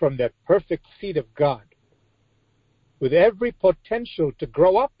from that perfect seed of God with every potential to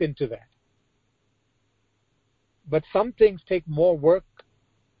grow up into that. But some things take more work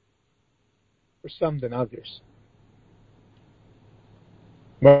for some than others.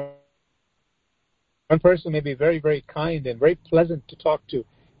 One person may be very, very kind and very pleasant to talk to.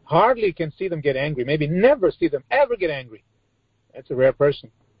 Hardly can see them get angry. Maybe never see them ever get angry. That's a rare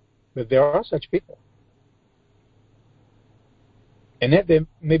person. But there are such people. And yet they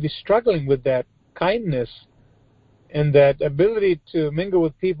may be struggling with that kindness and that ability to mingle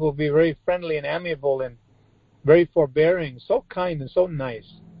with people, be very friendly and amiable and very forbearing, so kind and so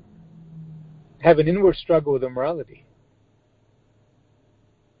nice. Have an inward struggle with immorality.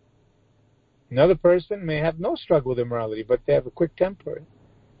 Another person may have no struggle with immorality, but they have a quick temper.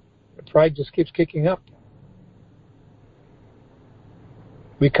 The pride just keeps kicking up.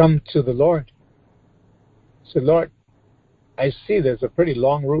 We come to the Lord. Say, Lord, I see there's a pretty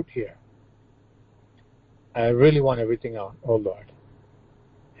long route here. I really want everything out, oh Lord.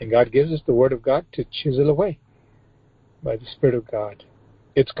 And God gives us the Word of God to chisel away by the Spirit of God.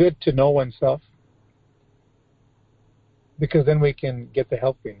 It's good to know oneself, because then we can get the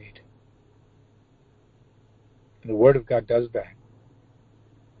help we need. And the Word of God does that.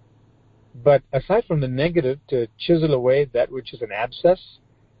 But aside from the negative, to chisel away that which is an abscess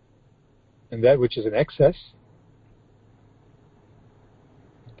and that which is an excess,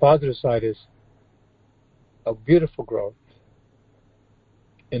 the positive side is a beautiful growth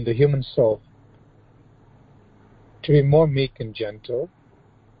in the human soul, to be more meek and gentle,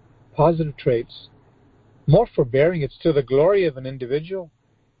 positive traits, more forbearing. It's to the glory of an individual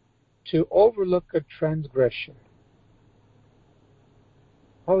to overlook a transgression.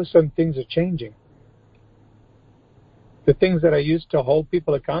 All of a sudden things are changing. The things that I used to hold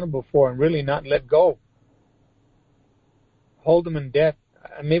people accountable for and really not let go, hold them in debt,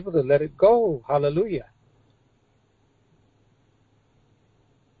 I'm able to let it go. Hallelujah.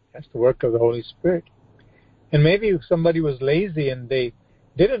 That's the work of the Holy Spirit. And maybe if somebody was lazy and they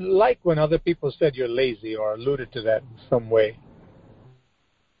didn't like when other people said you're lazy or alluded to that in some way.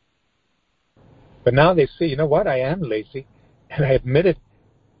 But now they see, you know what, I am lazy, and I admit it.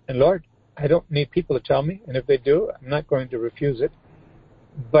 And Lord, I don't need people to tell me, and if they do, I'm not going to refuse it.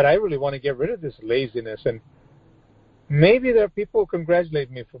 But I really want to get rid of this laziness. And maybe there are people who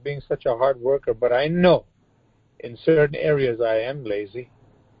congratulate me for being such a hard worker, but I know in certain areas I am lazy.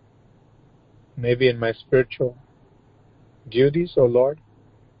 Maybe in my spiritual duties, oh Lord.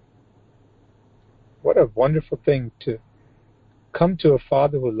 What a wonderful thing to come to a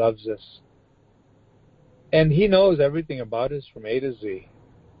Father who loves us. And He knows everything about us from A to Z.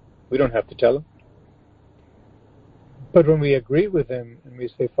 We don't have to tell Him. But when we agree with Him and we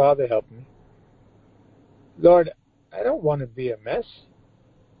say, Father, help me. Lord, I don't want to be a mess.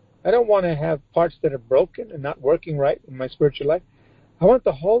 I don't want to have parts that are broken and not working right in my spiritual life. I want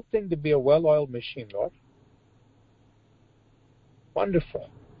the whole thing to be a well-oiled machine, Lord. Wonderful.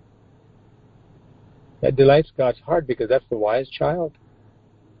 That delights God's heart, because that's the wise child.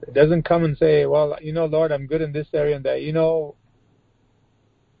 It doesn't come and say, well, you know, Lord, I'm good in this area and that. You know,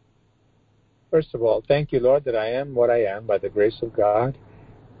 first of all, thank you, Lord, that I am what I am by the grace of God.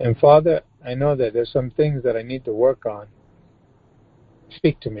 And Father, I know that there's some things that I need to work on.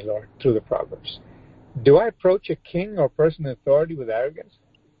 Speak to me, Lord, through the Proverbs. Do I approach a king or person in authority with arrogance?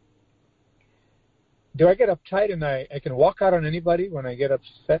 Do I get uptight and I can walk out on anybody when I get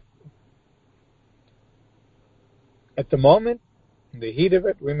upset? At the moment, in the heat of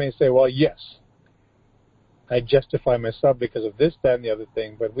it, we may say, well, yes, I justify myself because of this, that, and the other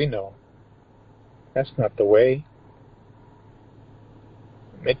thing, but we know that's not the way.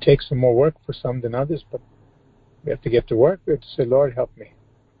 It may take some more work for some than others, but we have to get to work. We have to say, Lord, help me.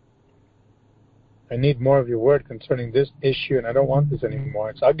 I need more of your word concerning this issue, and I don't want this anymore.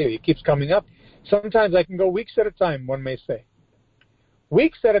 It's ugly. It keeps coming up. Sometimes I can go weeks at a time, one may say.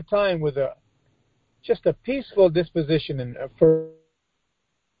 Weeks at a time with just a peaceful disposition and a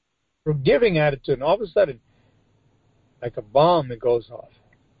forgiving attitude, and all of a sudden, like a bomb, it goes off.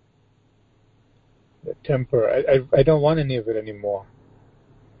 The temper, I don't want any of it anymore.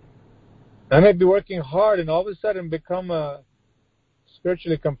 I might be working hard and all of a sudden become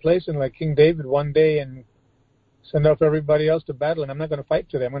spiritually complacent like King David one day and send off everybody else to battle, and I'm not going to fight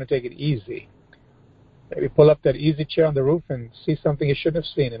today. I'm going to take it easy. Maybe pull up that easy chair on the roof and see something you shouldn't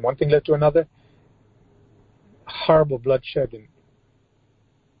have seen. And one thing led to another. Horrible bloodshed and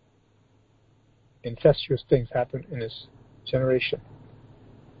incestuous things happen in this generation.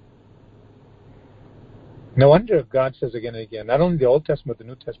 No wonder if God says again and again, not only the Old Testament but the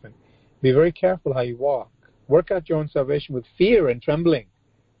New Testament, be very careful how you walk. Work out your own salvation with fear and trembling.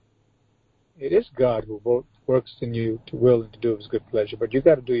 It is God who both works in you to will and to do of his good pleasure, but you've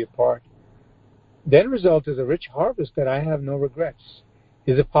got to do your part. The end result is a rich harvest that I have no regrets.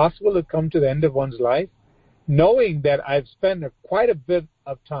 Is it possible to come to the end of one's life knowing that I've spent quite a bit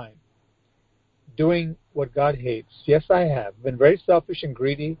of time doing what God hates? Yes, I have. Been very selfish and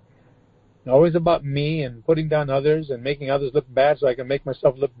greedy, and always about me and putting down others and making others look bad so I can make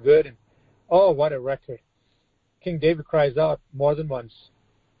myself look good. And oh, what a record. King David cries out more than once,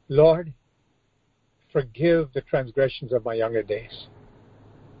 Lord, forgive the transgressions of my younger days.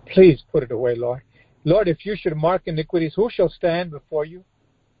 Please put it away, Lord. Lord, if you should mark iniquities, who shall stand before you?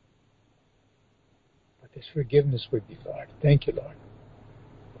 But this forgiveness would be, Lord. Thank you, Lord.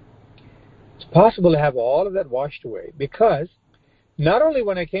 It's possible to have all of that washed away because not only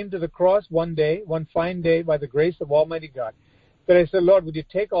when I came to the cross one day, one fine day, by the grace of Almighty God, that I said, Lord, would you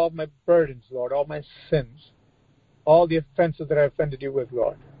take all my burdens, Lord, all my sins, all the offenses that I offended you with,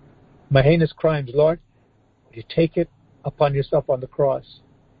 Lord, my heinous crimes, Lord, would you take it upon yourself on the cross?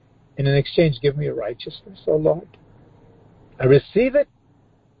 And in exchange, give me your righteousness, oh Lord. I receive it,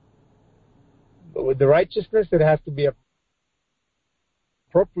 but with the righteousness, it has to be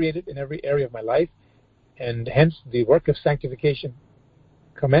appropriated in every area of my life, and hence the work of sanctification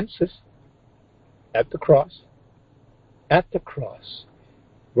commences at the cross. At the cross,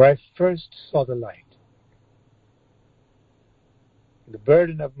 where I first saw the light. The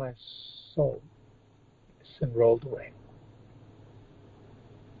burden of my soul, sin rolled away.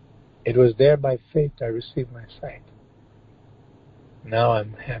 It was there by faith I received my sight. Now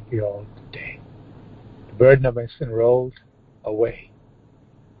I'm happy all the day. The burden of my sin rolled away.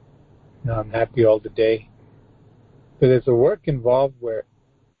 Now I'm happy all the day. But there's a work involved where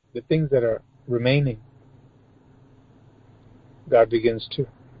the things that are remaining, God begins to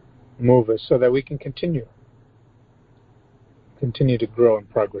move us so that we can continue to grow and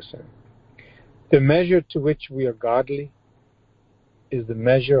progress in it. The measure to which we are godly is the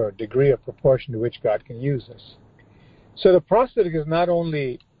measure or degree or proportion to which God can use us. So the prospect is not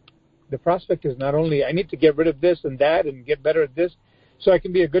only I need to get rid of this and that and get better at this so I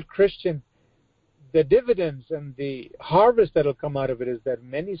can be a good Christian. The dividends and the harvest that will come out of it is that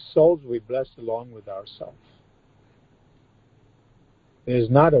many souls will be blessed along with ourselves. There's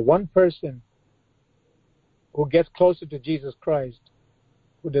not a one person who gets closer to Jesus Christ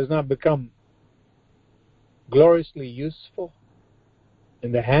who does not become gloriously useful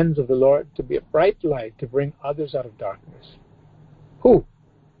in the hands of the Lord to be a bright light to bring others out of darkness. Who?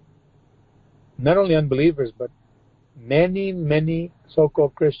 Not only unbelievers, but many, many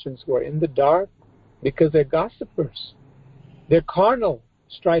so-called Christians who are in the dark because they're gossipers. They're carnal,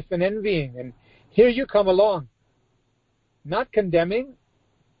 strife and envying. And here you come along, not condemning,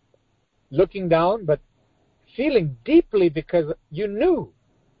 looking down, but feeling deeply because you know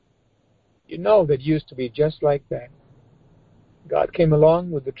that you used to be just like that. God came along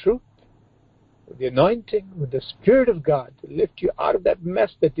with the truth, with the anointing, with the Spirit of God to lift you out of that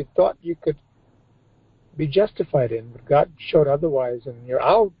mess that you thought you could be justified in. But God showed otherwise, and you're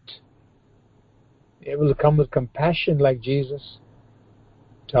out. Able to come with compassion like Jesus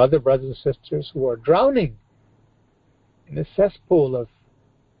to other brothers and sisters who are drowning in a cesspool of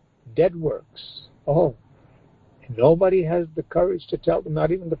dead works. Oh, and nobody has the courage to tell them,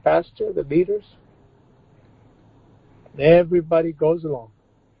 not even the pastor, the leaders. Everybody goes along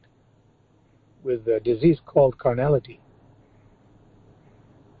with a disease called carnality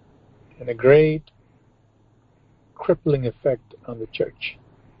and a great crippling effect on the church.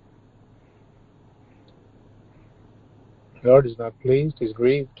 The Lord is not pleased, He's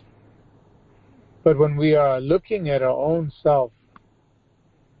grieved. But when we are looking at our own self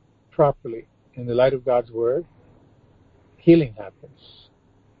properly in the light of God's Word, healing happens.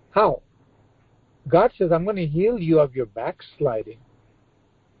 How? God says, I'm going to heal you of your backsliding.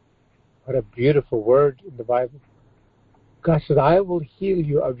 What a beautiful word in the Bible. God says, I will heal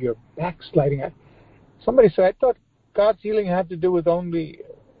you of your backsliding. Somebody said, I thought God's healing had to do with only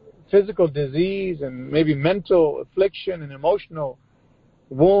physical disease and maybe mental affliction and emotional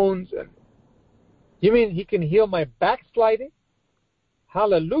wounds. And you mean He can heal my backsliding?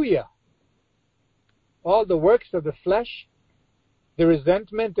 Hallelujah. All the works of the flesh, the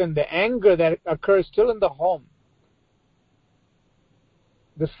resentment and the anger that occurs still in the home.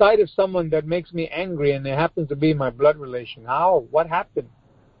 The sight of someone that makes me angry and it happens to be my blood relation. How? What happened?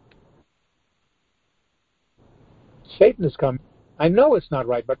 Satan is coming. I know it's not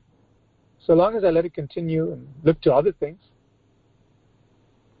right, but so long as I let it continue and look to other things,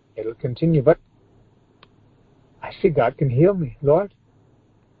 it'll continue. But I see God can heal me, Lord.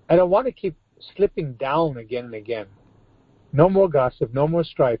 I don't want to keep slipping down again and again. No more gossip, no more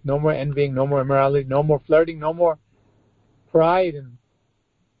strife, no more envying, no more immorality, no more flirting, no more pride and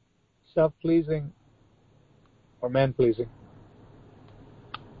self-pleasing or man-pleasing.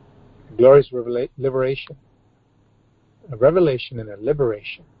 Glorious liberation. A revelation and a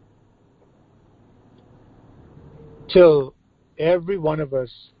liberation. Till every one of us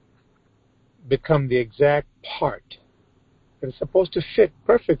become the exact part that is supposed to fit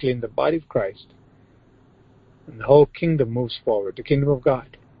perfectly in the body of Christ. And the whole kingdom moves forward, the kingdom of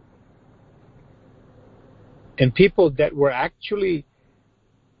God. And people that were actually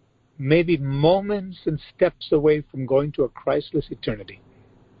maybe moments and steps away from going to a Christless eternity,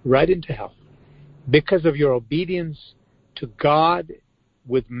 right into hell, because of your obedience to God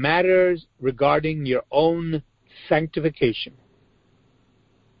with matters regarding your own sanctification,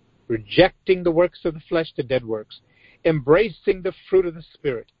 rejecting the works of the flesh, the dead works, embracing the fruit of the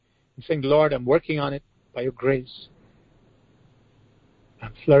Spirit, and saying, Lord, I'm working on it by your grace.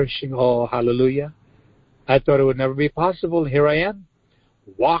 I'm flourishing. Oh, hallelujah. I thought it would never be possible. Here I am,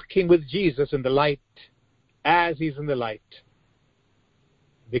 walking with Jesus in the light as He's in the light.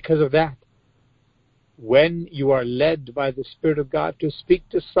 Because of that, when you are led by the Spirit of God to speak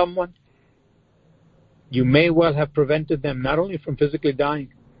to someone, you may well have prevented them not only from physically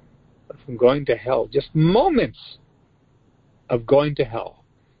dying, but from going to hell. Just moments of going to hell.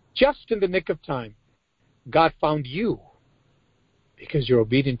 Just in the nick of time, God found you because you're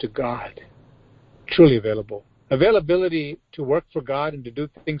obedient to God. Truly available. Availability to work for God and to do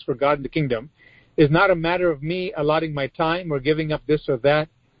things for God in the kingdom is not a matter of me allotting my time or giving up this or that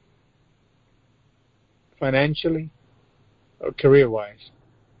financially or career-wise.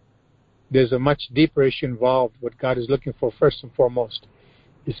 There's a much deeper issue involved. What God is looking for first and foremost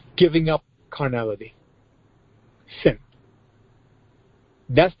is giving up carnality, sin.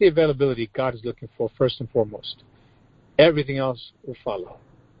 That's the availability God is looking for first and foremost. Everything else will follow.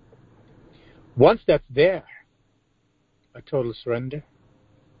 Once that's there, a total surrender,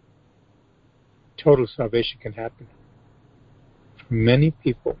 total salvation can happen for many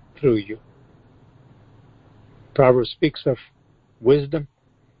people through you. Proverbs speaks of wisdom,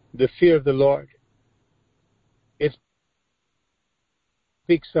 the fear of the Lord. It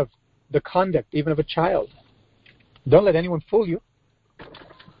speaks of the conduct even of a child. Don't let anyone fool you.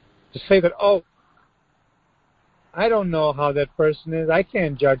 To say that, oh, I don't know how that person is. I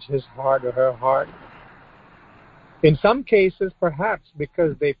can't judge his heart or her heart. In some cases, perhaps,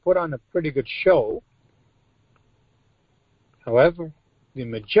 because they put on a pretty good show. However, the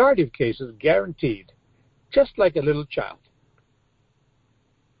majority of cases, guaranteed, just like a little child.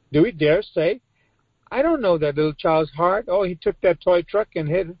 Do we dare say, I don't know that little child's heart. Oh, he took that toy truck and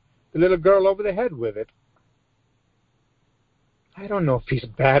hit the little girl over the head with it. I don't know if he's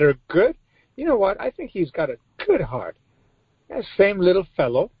bad or good. You know what? I think he's got a good heart. That same little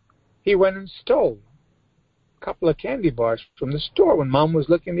fellow, he went and stole a couple of candy bars from the store when Mom was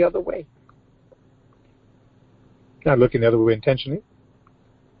looking the other way. Not looking the other way intentionally.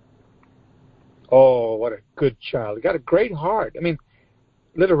 Oh, what a good child. He got a great heart. I mean,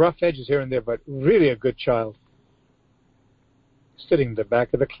 little rough edges here and there, but really a good child. Sitting in the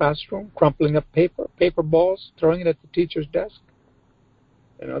back of the classroom, crumpling up paper balls, throwing it at the teacher's desk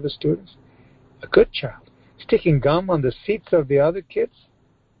and other students. A good child. Sticking gum on the seats of the other kids.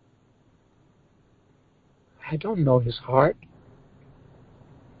 I don't know his heart.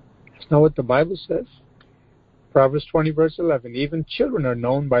 That's not what the Bible says. Proverbs 20, verse 11. Even children are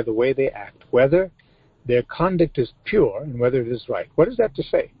known by the way they act, whether their conduct is pure and whether it is right. What is that to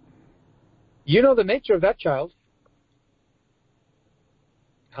say? You know the nature of that child.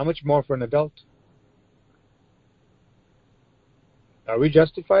 How much more for an adult? Are we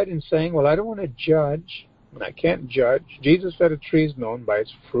justified in saying, well, I don't want to judge, and I can't judge? Jesus said a tree is known by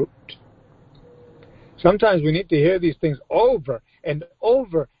its fruit. Sometimes we need to hear these things over and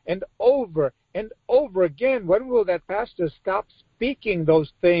over and over and over again. When will that pastor stop speaking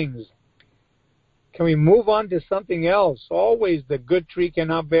those things? Can we move on to something else? Always the good tree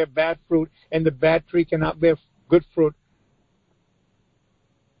cannot bear bad fruit, and the bad tree cannot bear good fruit.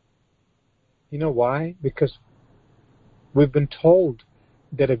 You know why? Because we've been told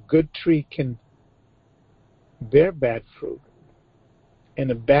that a good tree can bear bad fruit,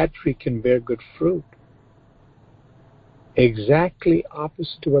 and a bad tree can bear good fruit. Exactly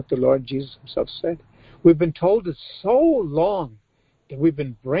opposite to what the Lord Jesus himself said. We've been told it so long that we've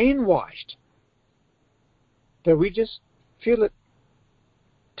been brainwashed that we just feel it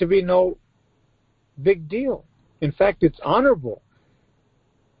to be no big deal. In fact, it's honorable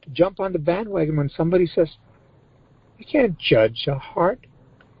to jump on the bandwagon when somebody says, you can't judge a heart.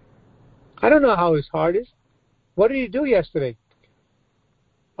 I don't know how his heart is. What did he do yesterday?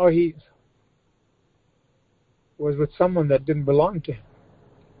 Oh, he was with someone that didn't belong to him.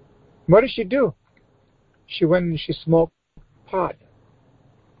 What did she do? She went and she smoked pot.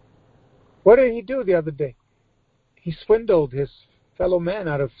 What did he do the other day? He swindled his fellow man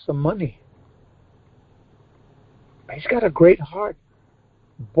out of some money. He's got a great heart.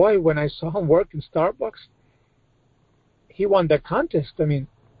 Boy, when I saw him work in Starbucks, he won that contest. I mean,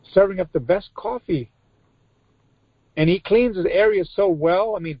 serving up the best coffee. And he cleans his area so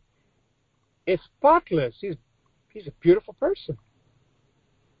well. I mean, it's spotless. He's a beautiful person.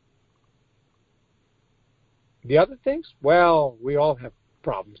 The other things, well, we all have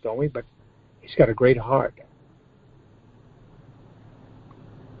problems, don't we? But he's got a great heart.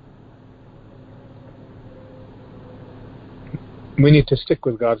 We need to stick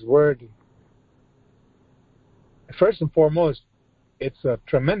with God's Word. First and foremost, it's a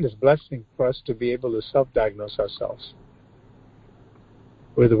tremendous blessing for us to be able to self-diagnose ourselves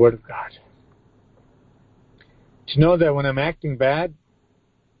with the Word of God. To know that when I'm acting bad,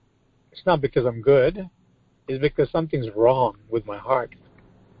 it's not because I'm good, it's because something's wrong with my heart.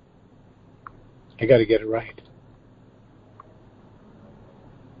 I got to get it right.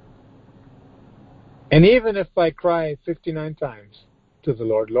 And even if I cry 59 times to the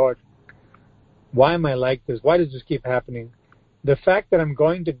Lord, Lord, why am I like this? Why does this keep happening? The fact that I'm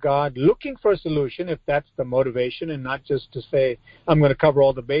going to God looking for a solution, if that's the motivation, and not just to say, I'm going to cover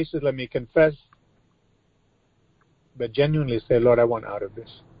all the bases, let me confess, but genuinely say, Lord, I want out of this.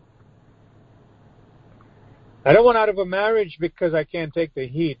 I don't want out of a marriage because I can't take the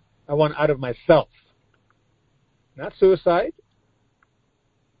heat. I want out of myself. Not suicide,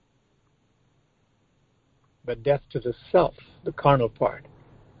 but death to the self, the carnal part.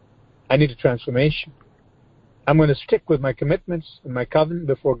 I need a transformation. I'm going to stick with my commitments and my covenant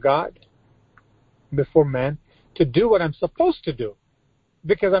before God, before man, to do what I'm supposed to do.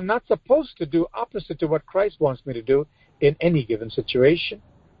 Because I'm not supposed to do opposite to what Christ wants me to do in any given situation.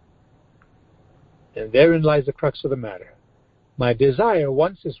 And therein lies the crux of the matter. My desire,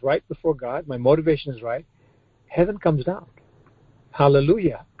 once is right before God, my motivation is right, heaven comes down.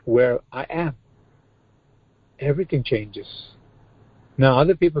 Hallelujah, where I am. Everything changes. Now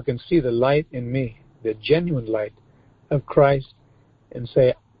other people can see the light in me, the genuine light of Christ, and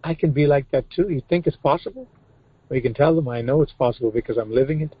say, I can be like that too. You think it's possible? Well, you can tell them, I know it's possible because I'm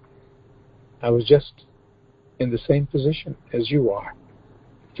living it. I was just in the same position as you are,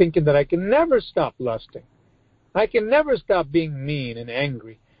 thinking that I can never stop lusting. I can never stop being mean and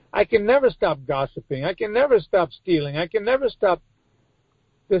angry. I can never stop gossiping. I can never stop stealing. I can never stop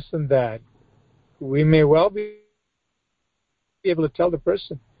this and that. We may well be able to tell the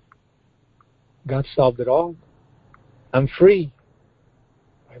person, God solved it all. I'm free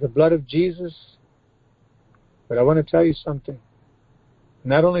by the blood of Jesus. But I want to tell you something.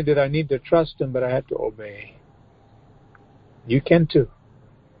 Not only did I need to trust Him, but I had to obey. You can too.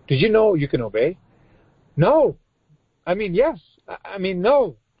 Did you know you can obey? No. I mean, yes. I mean,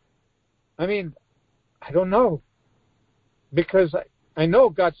 no. I mean, I don't know. Because I know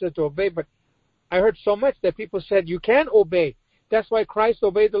God said to obey, but I heard so much that people said you can obey. That's why Christ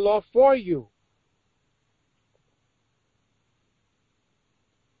obeyed the law for you.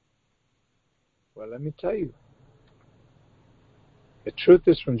 Well, let me tell you. The truth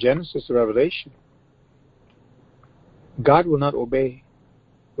is from Genesis to Revelation. God will not obey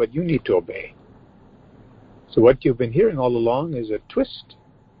what you need to obey. So what you've been hearing all along is a twist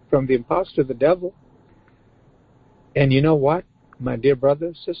from the impostor, the devil. And you know what, my dear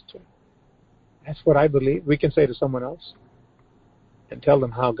brother, sister? That's what I believe. We can say to someone else. and tell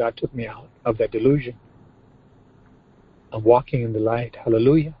them how God took me out of that delusion. I'm walking in the light.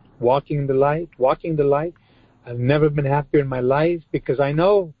 Hallelujah. Walking in the light, walking in the light. I've never been happier in my life because I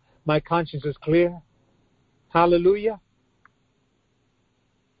know my conscience is clear. Hallelujah.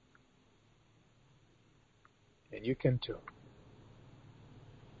 And you can too.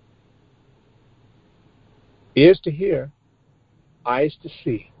 Ears to hear, eyes to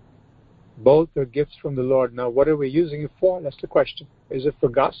see. Both are gifts from the Lord. Now, what are we using it for? That's the question. Is it for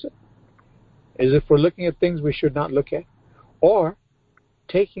gossip? Is it for looking at things we should not look at? Or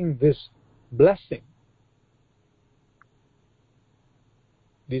taking this blessing,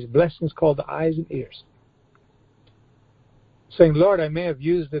 these blessings called the eyes and ears, saying, Lord, I may have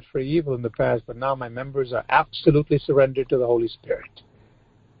used it for evil in the past, but now my members are absolutely surrendered to the Holy Spirit.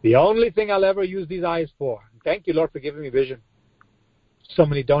 The only thing I'll ever use these eyes for. Thank you, Lord, for giving me vision. So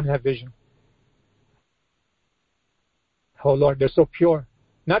many don't have vision. Oh, Lord, they're so pure.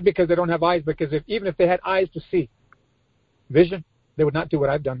 Not because they don't have eyes, because even if they had eyes to see, vision, they would not do what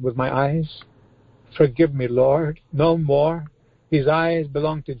I've done with my eyes. Forgive me, Lord. No more. These eyes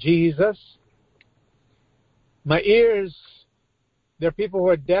belong to Jesus. My ears, they're people who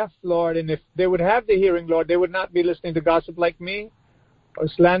are deaf, Lord, and if they would have the hearing, Lord, they would not be listening to gossip like me or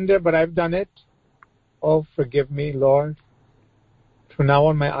slander, but I've done it. Oh, forgive me, Lord. From now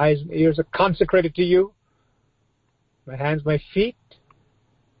on, my eyes and ears are consecrated to you. My hands, my feet.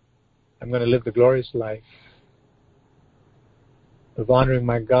 I'm going to live the glorious life of honoring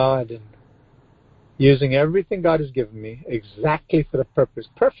my God and using everything God has given me exactly for the purpose,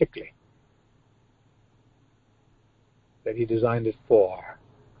 perfectly, that He designed it for.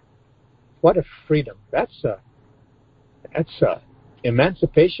 What a freedom. That's a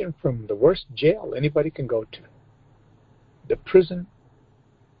emancipation from the worst jail anybody can go to. The prison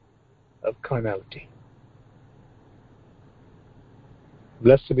of carnality.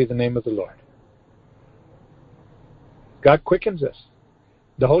 Blessed be the name of the Lord. God quickens us.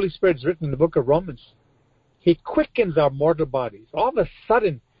 The Holy Spirit is written in the book of Romans. He quickens our mortal bodies. All of a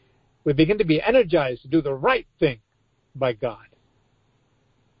sudden, we begin to be energized to do the right thing by God.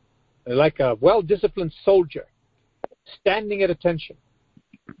 Like a well-disciplined soldier, standing at attention.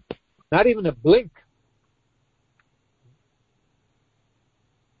 Not even a blink.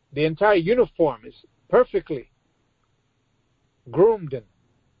 The entire uniform is perfectly groomed and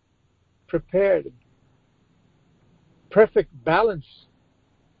prepared. Perfect balance.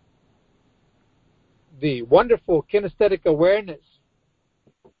 The wonderful kinesthetic awareness.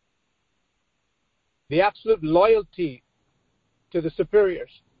 The absolute loyalty to the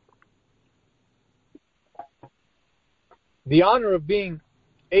superiors. The honor of being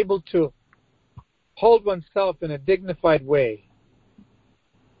able to hold oneself in a dignified way,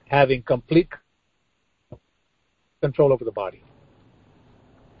 having complete control over the body.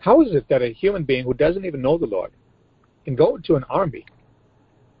 How is it that a human being who doesn't even know the Lord can go into an army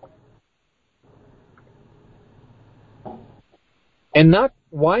and not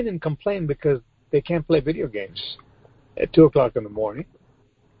whine and complain because they can't play video games at 2 o'clock in the morning?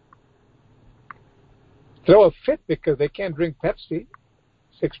 Throw a fit because they can't drink Pepsi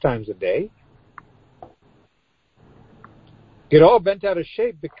 6 times a day. Get all bent out of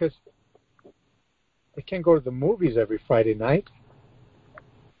shape because they can't go to the movies every Friday night.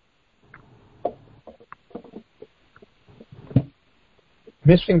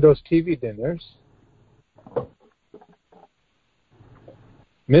 Missing those TV dinners.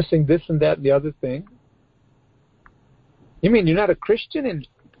 Missing this and that and the other thing. You mean you're not a Christian and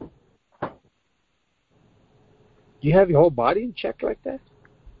you have your whole body in check like that?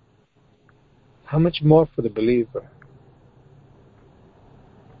 How much more for the believer?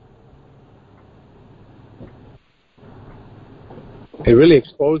 It really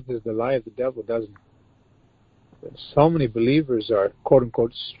exposes the lie of the devil, doesn't it? That so many believers are, quote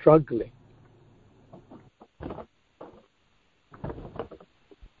unquote, struggling.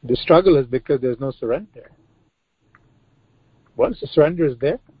 The struggle is because there's no surrender. Once the surrender is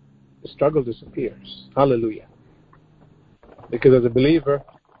there, the struggle disappears. Hallelujah. Because as a believer,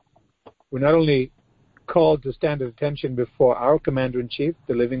 we're not only called to stand at attention before our Commander-in-Chief,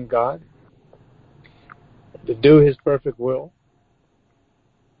 the living God, to do His perfect will,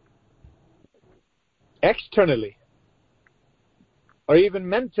 externally, or even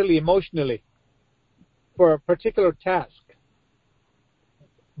mentally, emotionally, for a particular task.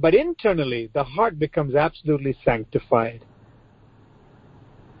 But internally, the heart becomes absolutely sanctified.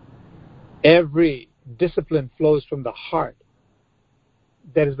 Every discipline flows from the heart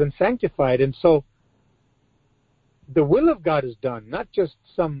that has been sanctified. And so the will of God is done, not just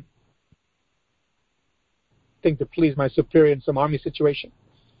some thing to please my superior in some army situation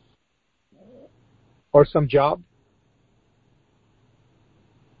or some job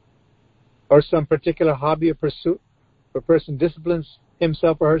or some particular hobby or pursuit. A person disciplines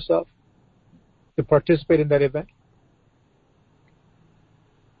himself or herself to participate in that event.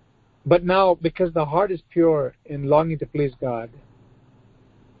 But now, because the heart is pure in longing to please God,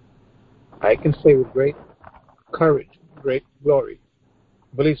 I can say with great courage, great glory.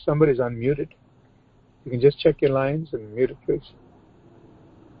 I believe somebody's unmuted. You can just check your lines and mute it, please.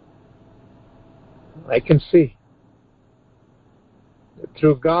 I can see that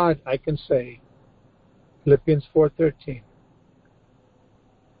through God I can say, Philippians 4:13,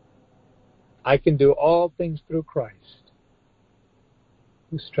 I can do all things through Christ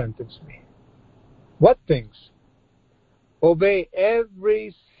who strengthens me. What things? Obey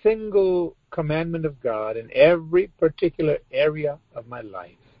every single commandment of God in every particular area of my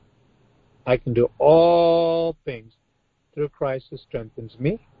life. I can do all things through Christ who strengthens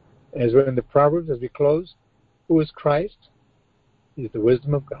me. As we're in the Proverbs, as we close, who is Christ? He is the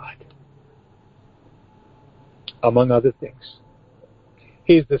wisdom of God, among other things.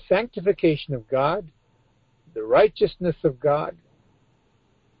 He is the sanctification of God, the righteousness of God,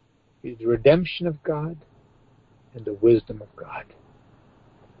 He is the redemption of God, and the wisdom of God.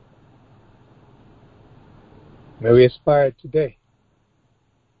 May we aspire today,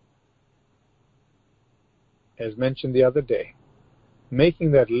 as mentioned the other day,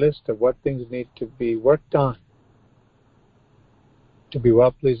 making that list of what things need to be worked on to be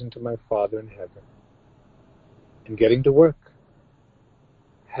well-pleasing to my Father in heaven, and getting to work,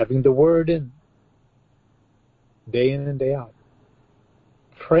 having the Word in and day out,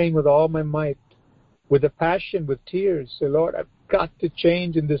 praying with all my might, with a passion, with tears. Say, Lord, I've got to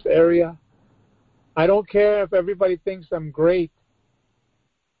change in this area. I don't care if everybody thinks I'm great.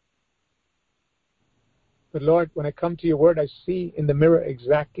 But Lord, when I come to your word, I see in the mirror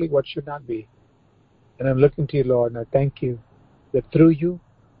exactly what should not be. And I'm looking to you, Lord, and I thank you that through you,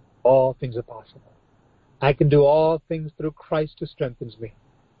 all things are possible. I can do all things through Christ who strengthens me.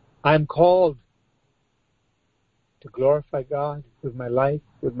 I am called to glorify God with my life,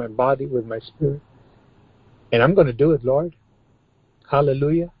 with my body, with my spirit. And I'm going to do it, Lord.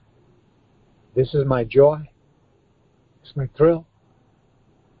 Hallelujah. This is my joy. It's my thrill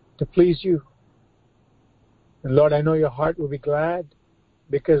to please you. And Lord, I know your heart will be glad,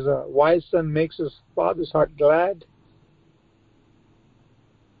 because a wise son makes his father's heart glad.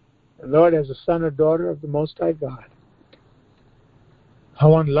 And Lord, as a son or daughter of the Most High God, I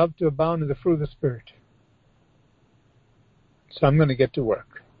want love to abound in the fruit of the Spirit. So I'm going to get to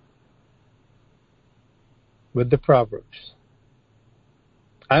work with the Proverbs.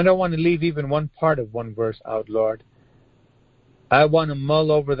 I don't want to leave even one part of one verse out, Lord. I want to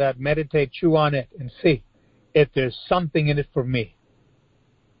mull over that, meditate, chew on it, and see if there's something in it for me.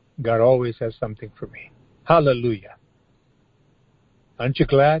 God always has something for me. Hallelujah. Aren't you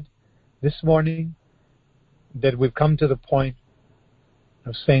glad this morning that we've come to the point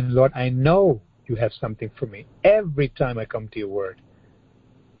of saying, Lord, I know you have something for me every time I come to your word,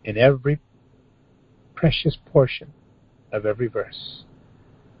 in every precious portion of every verse.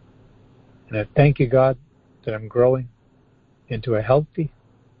 And I thank you, God, that I'm growing into a healthy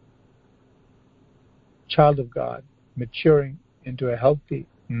child of God, maturing into a healthy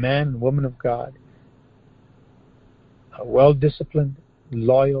man and woman of God, a well-disciplined,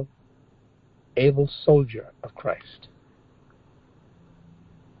 loyal, able soldier of Christ,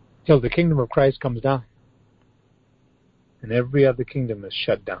 till the kingdom of Christ comes down and every other kingdom is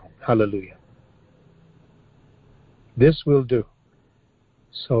shut down. Hallelujah. This will do.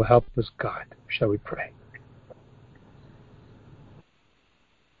 So help us, God. Shall we pray?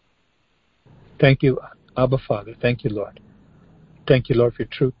 Thank you, Abba Father. Thank you, Lord. Thank you, Lord, for your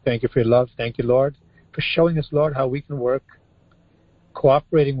truth. Thank you for your love. Thank you, Lord, for showing us, Lord, how we can work,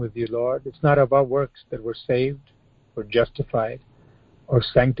 cooperating with you, Lord. It's not of our works that we're saved or justified or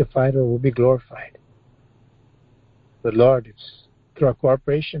sanctified or will be glorified. But, Lord, it's through our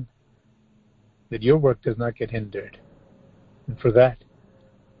cooperation that your work does not get hindered. And for that,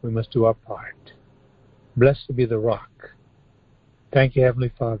 we must do our part. Blessed be the rock. Thank you,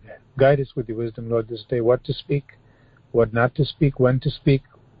 Heavenly Father. Guide us with your wisdom, Lord, this day, what to speak, what not to speak, when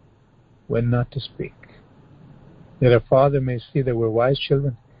not to speak. That our Father may see that we're wise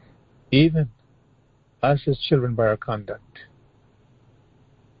children, even us as children, by our conduct,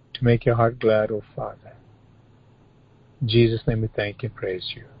 to make your heart glad, O Father. In Jesus' name we thank you and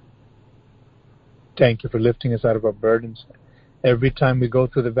praise you. Thank you for lifting us out of our burdens every time we go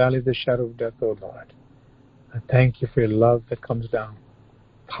through the valley of the shadow of death, O Lord. I thank you for your love that comes down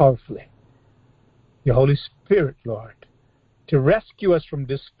powerfully your Holy Spirit, Lord, to rescue us from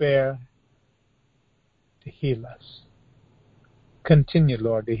despair, to heal us. Continue,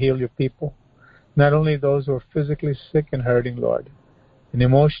 Lord, to heal your people, not only those who are physically sick and hurting, Lord, and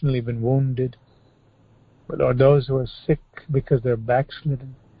emotionally been wounded, but Lord, those who are sick because they're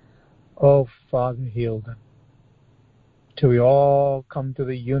backslidden. Oh, Father, heal them, till we all come to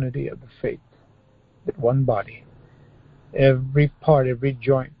the unity of the faith, that one body, every part, every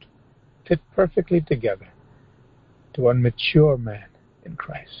joint, fit perfectly together to one mature man in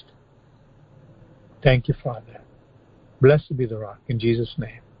Christ. Thank you, Father. Blessed be the rock, in Jesus'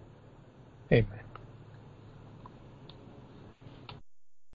 name. Amen.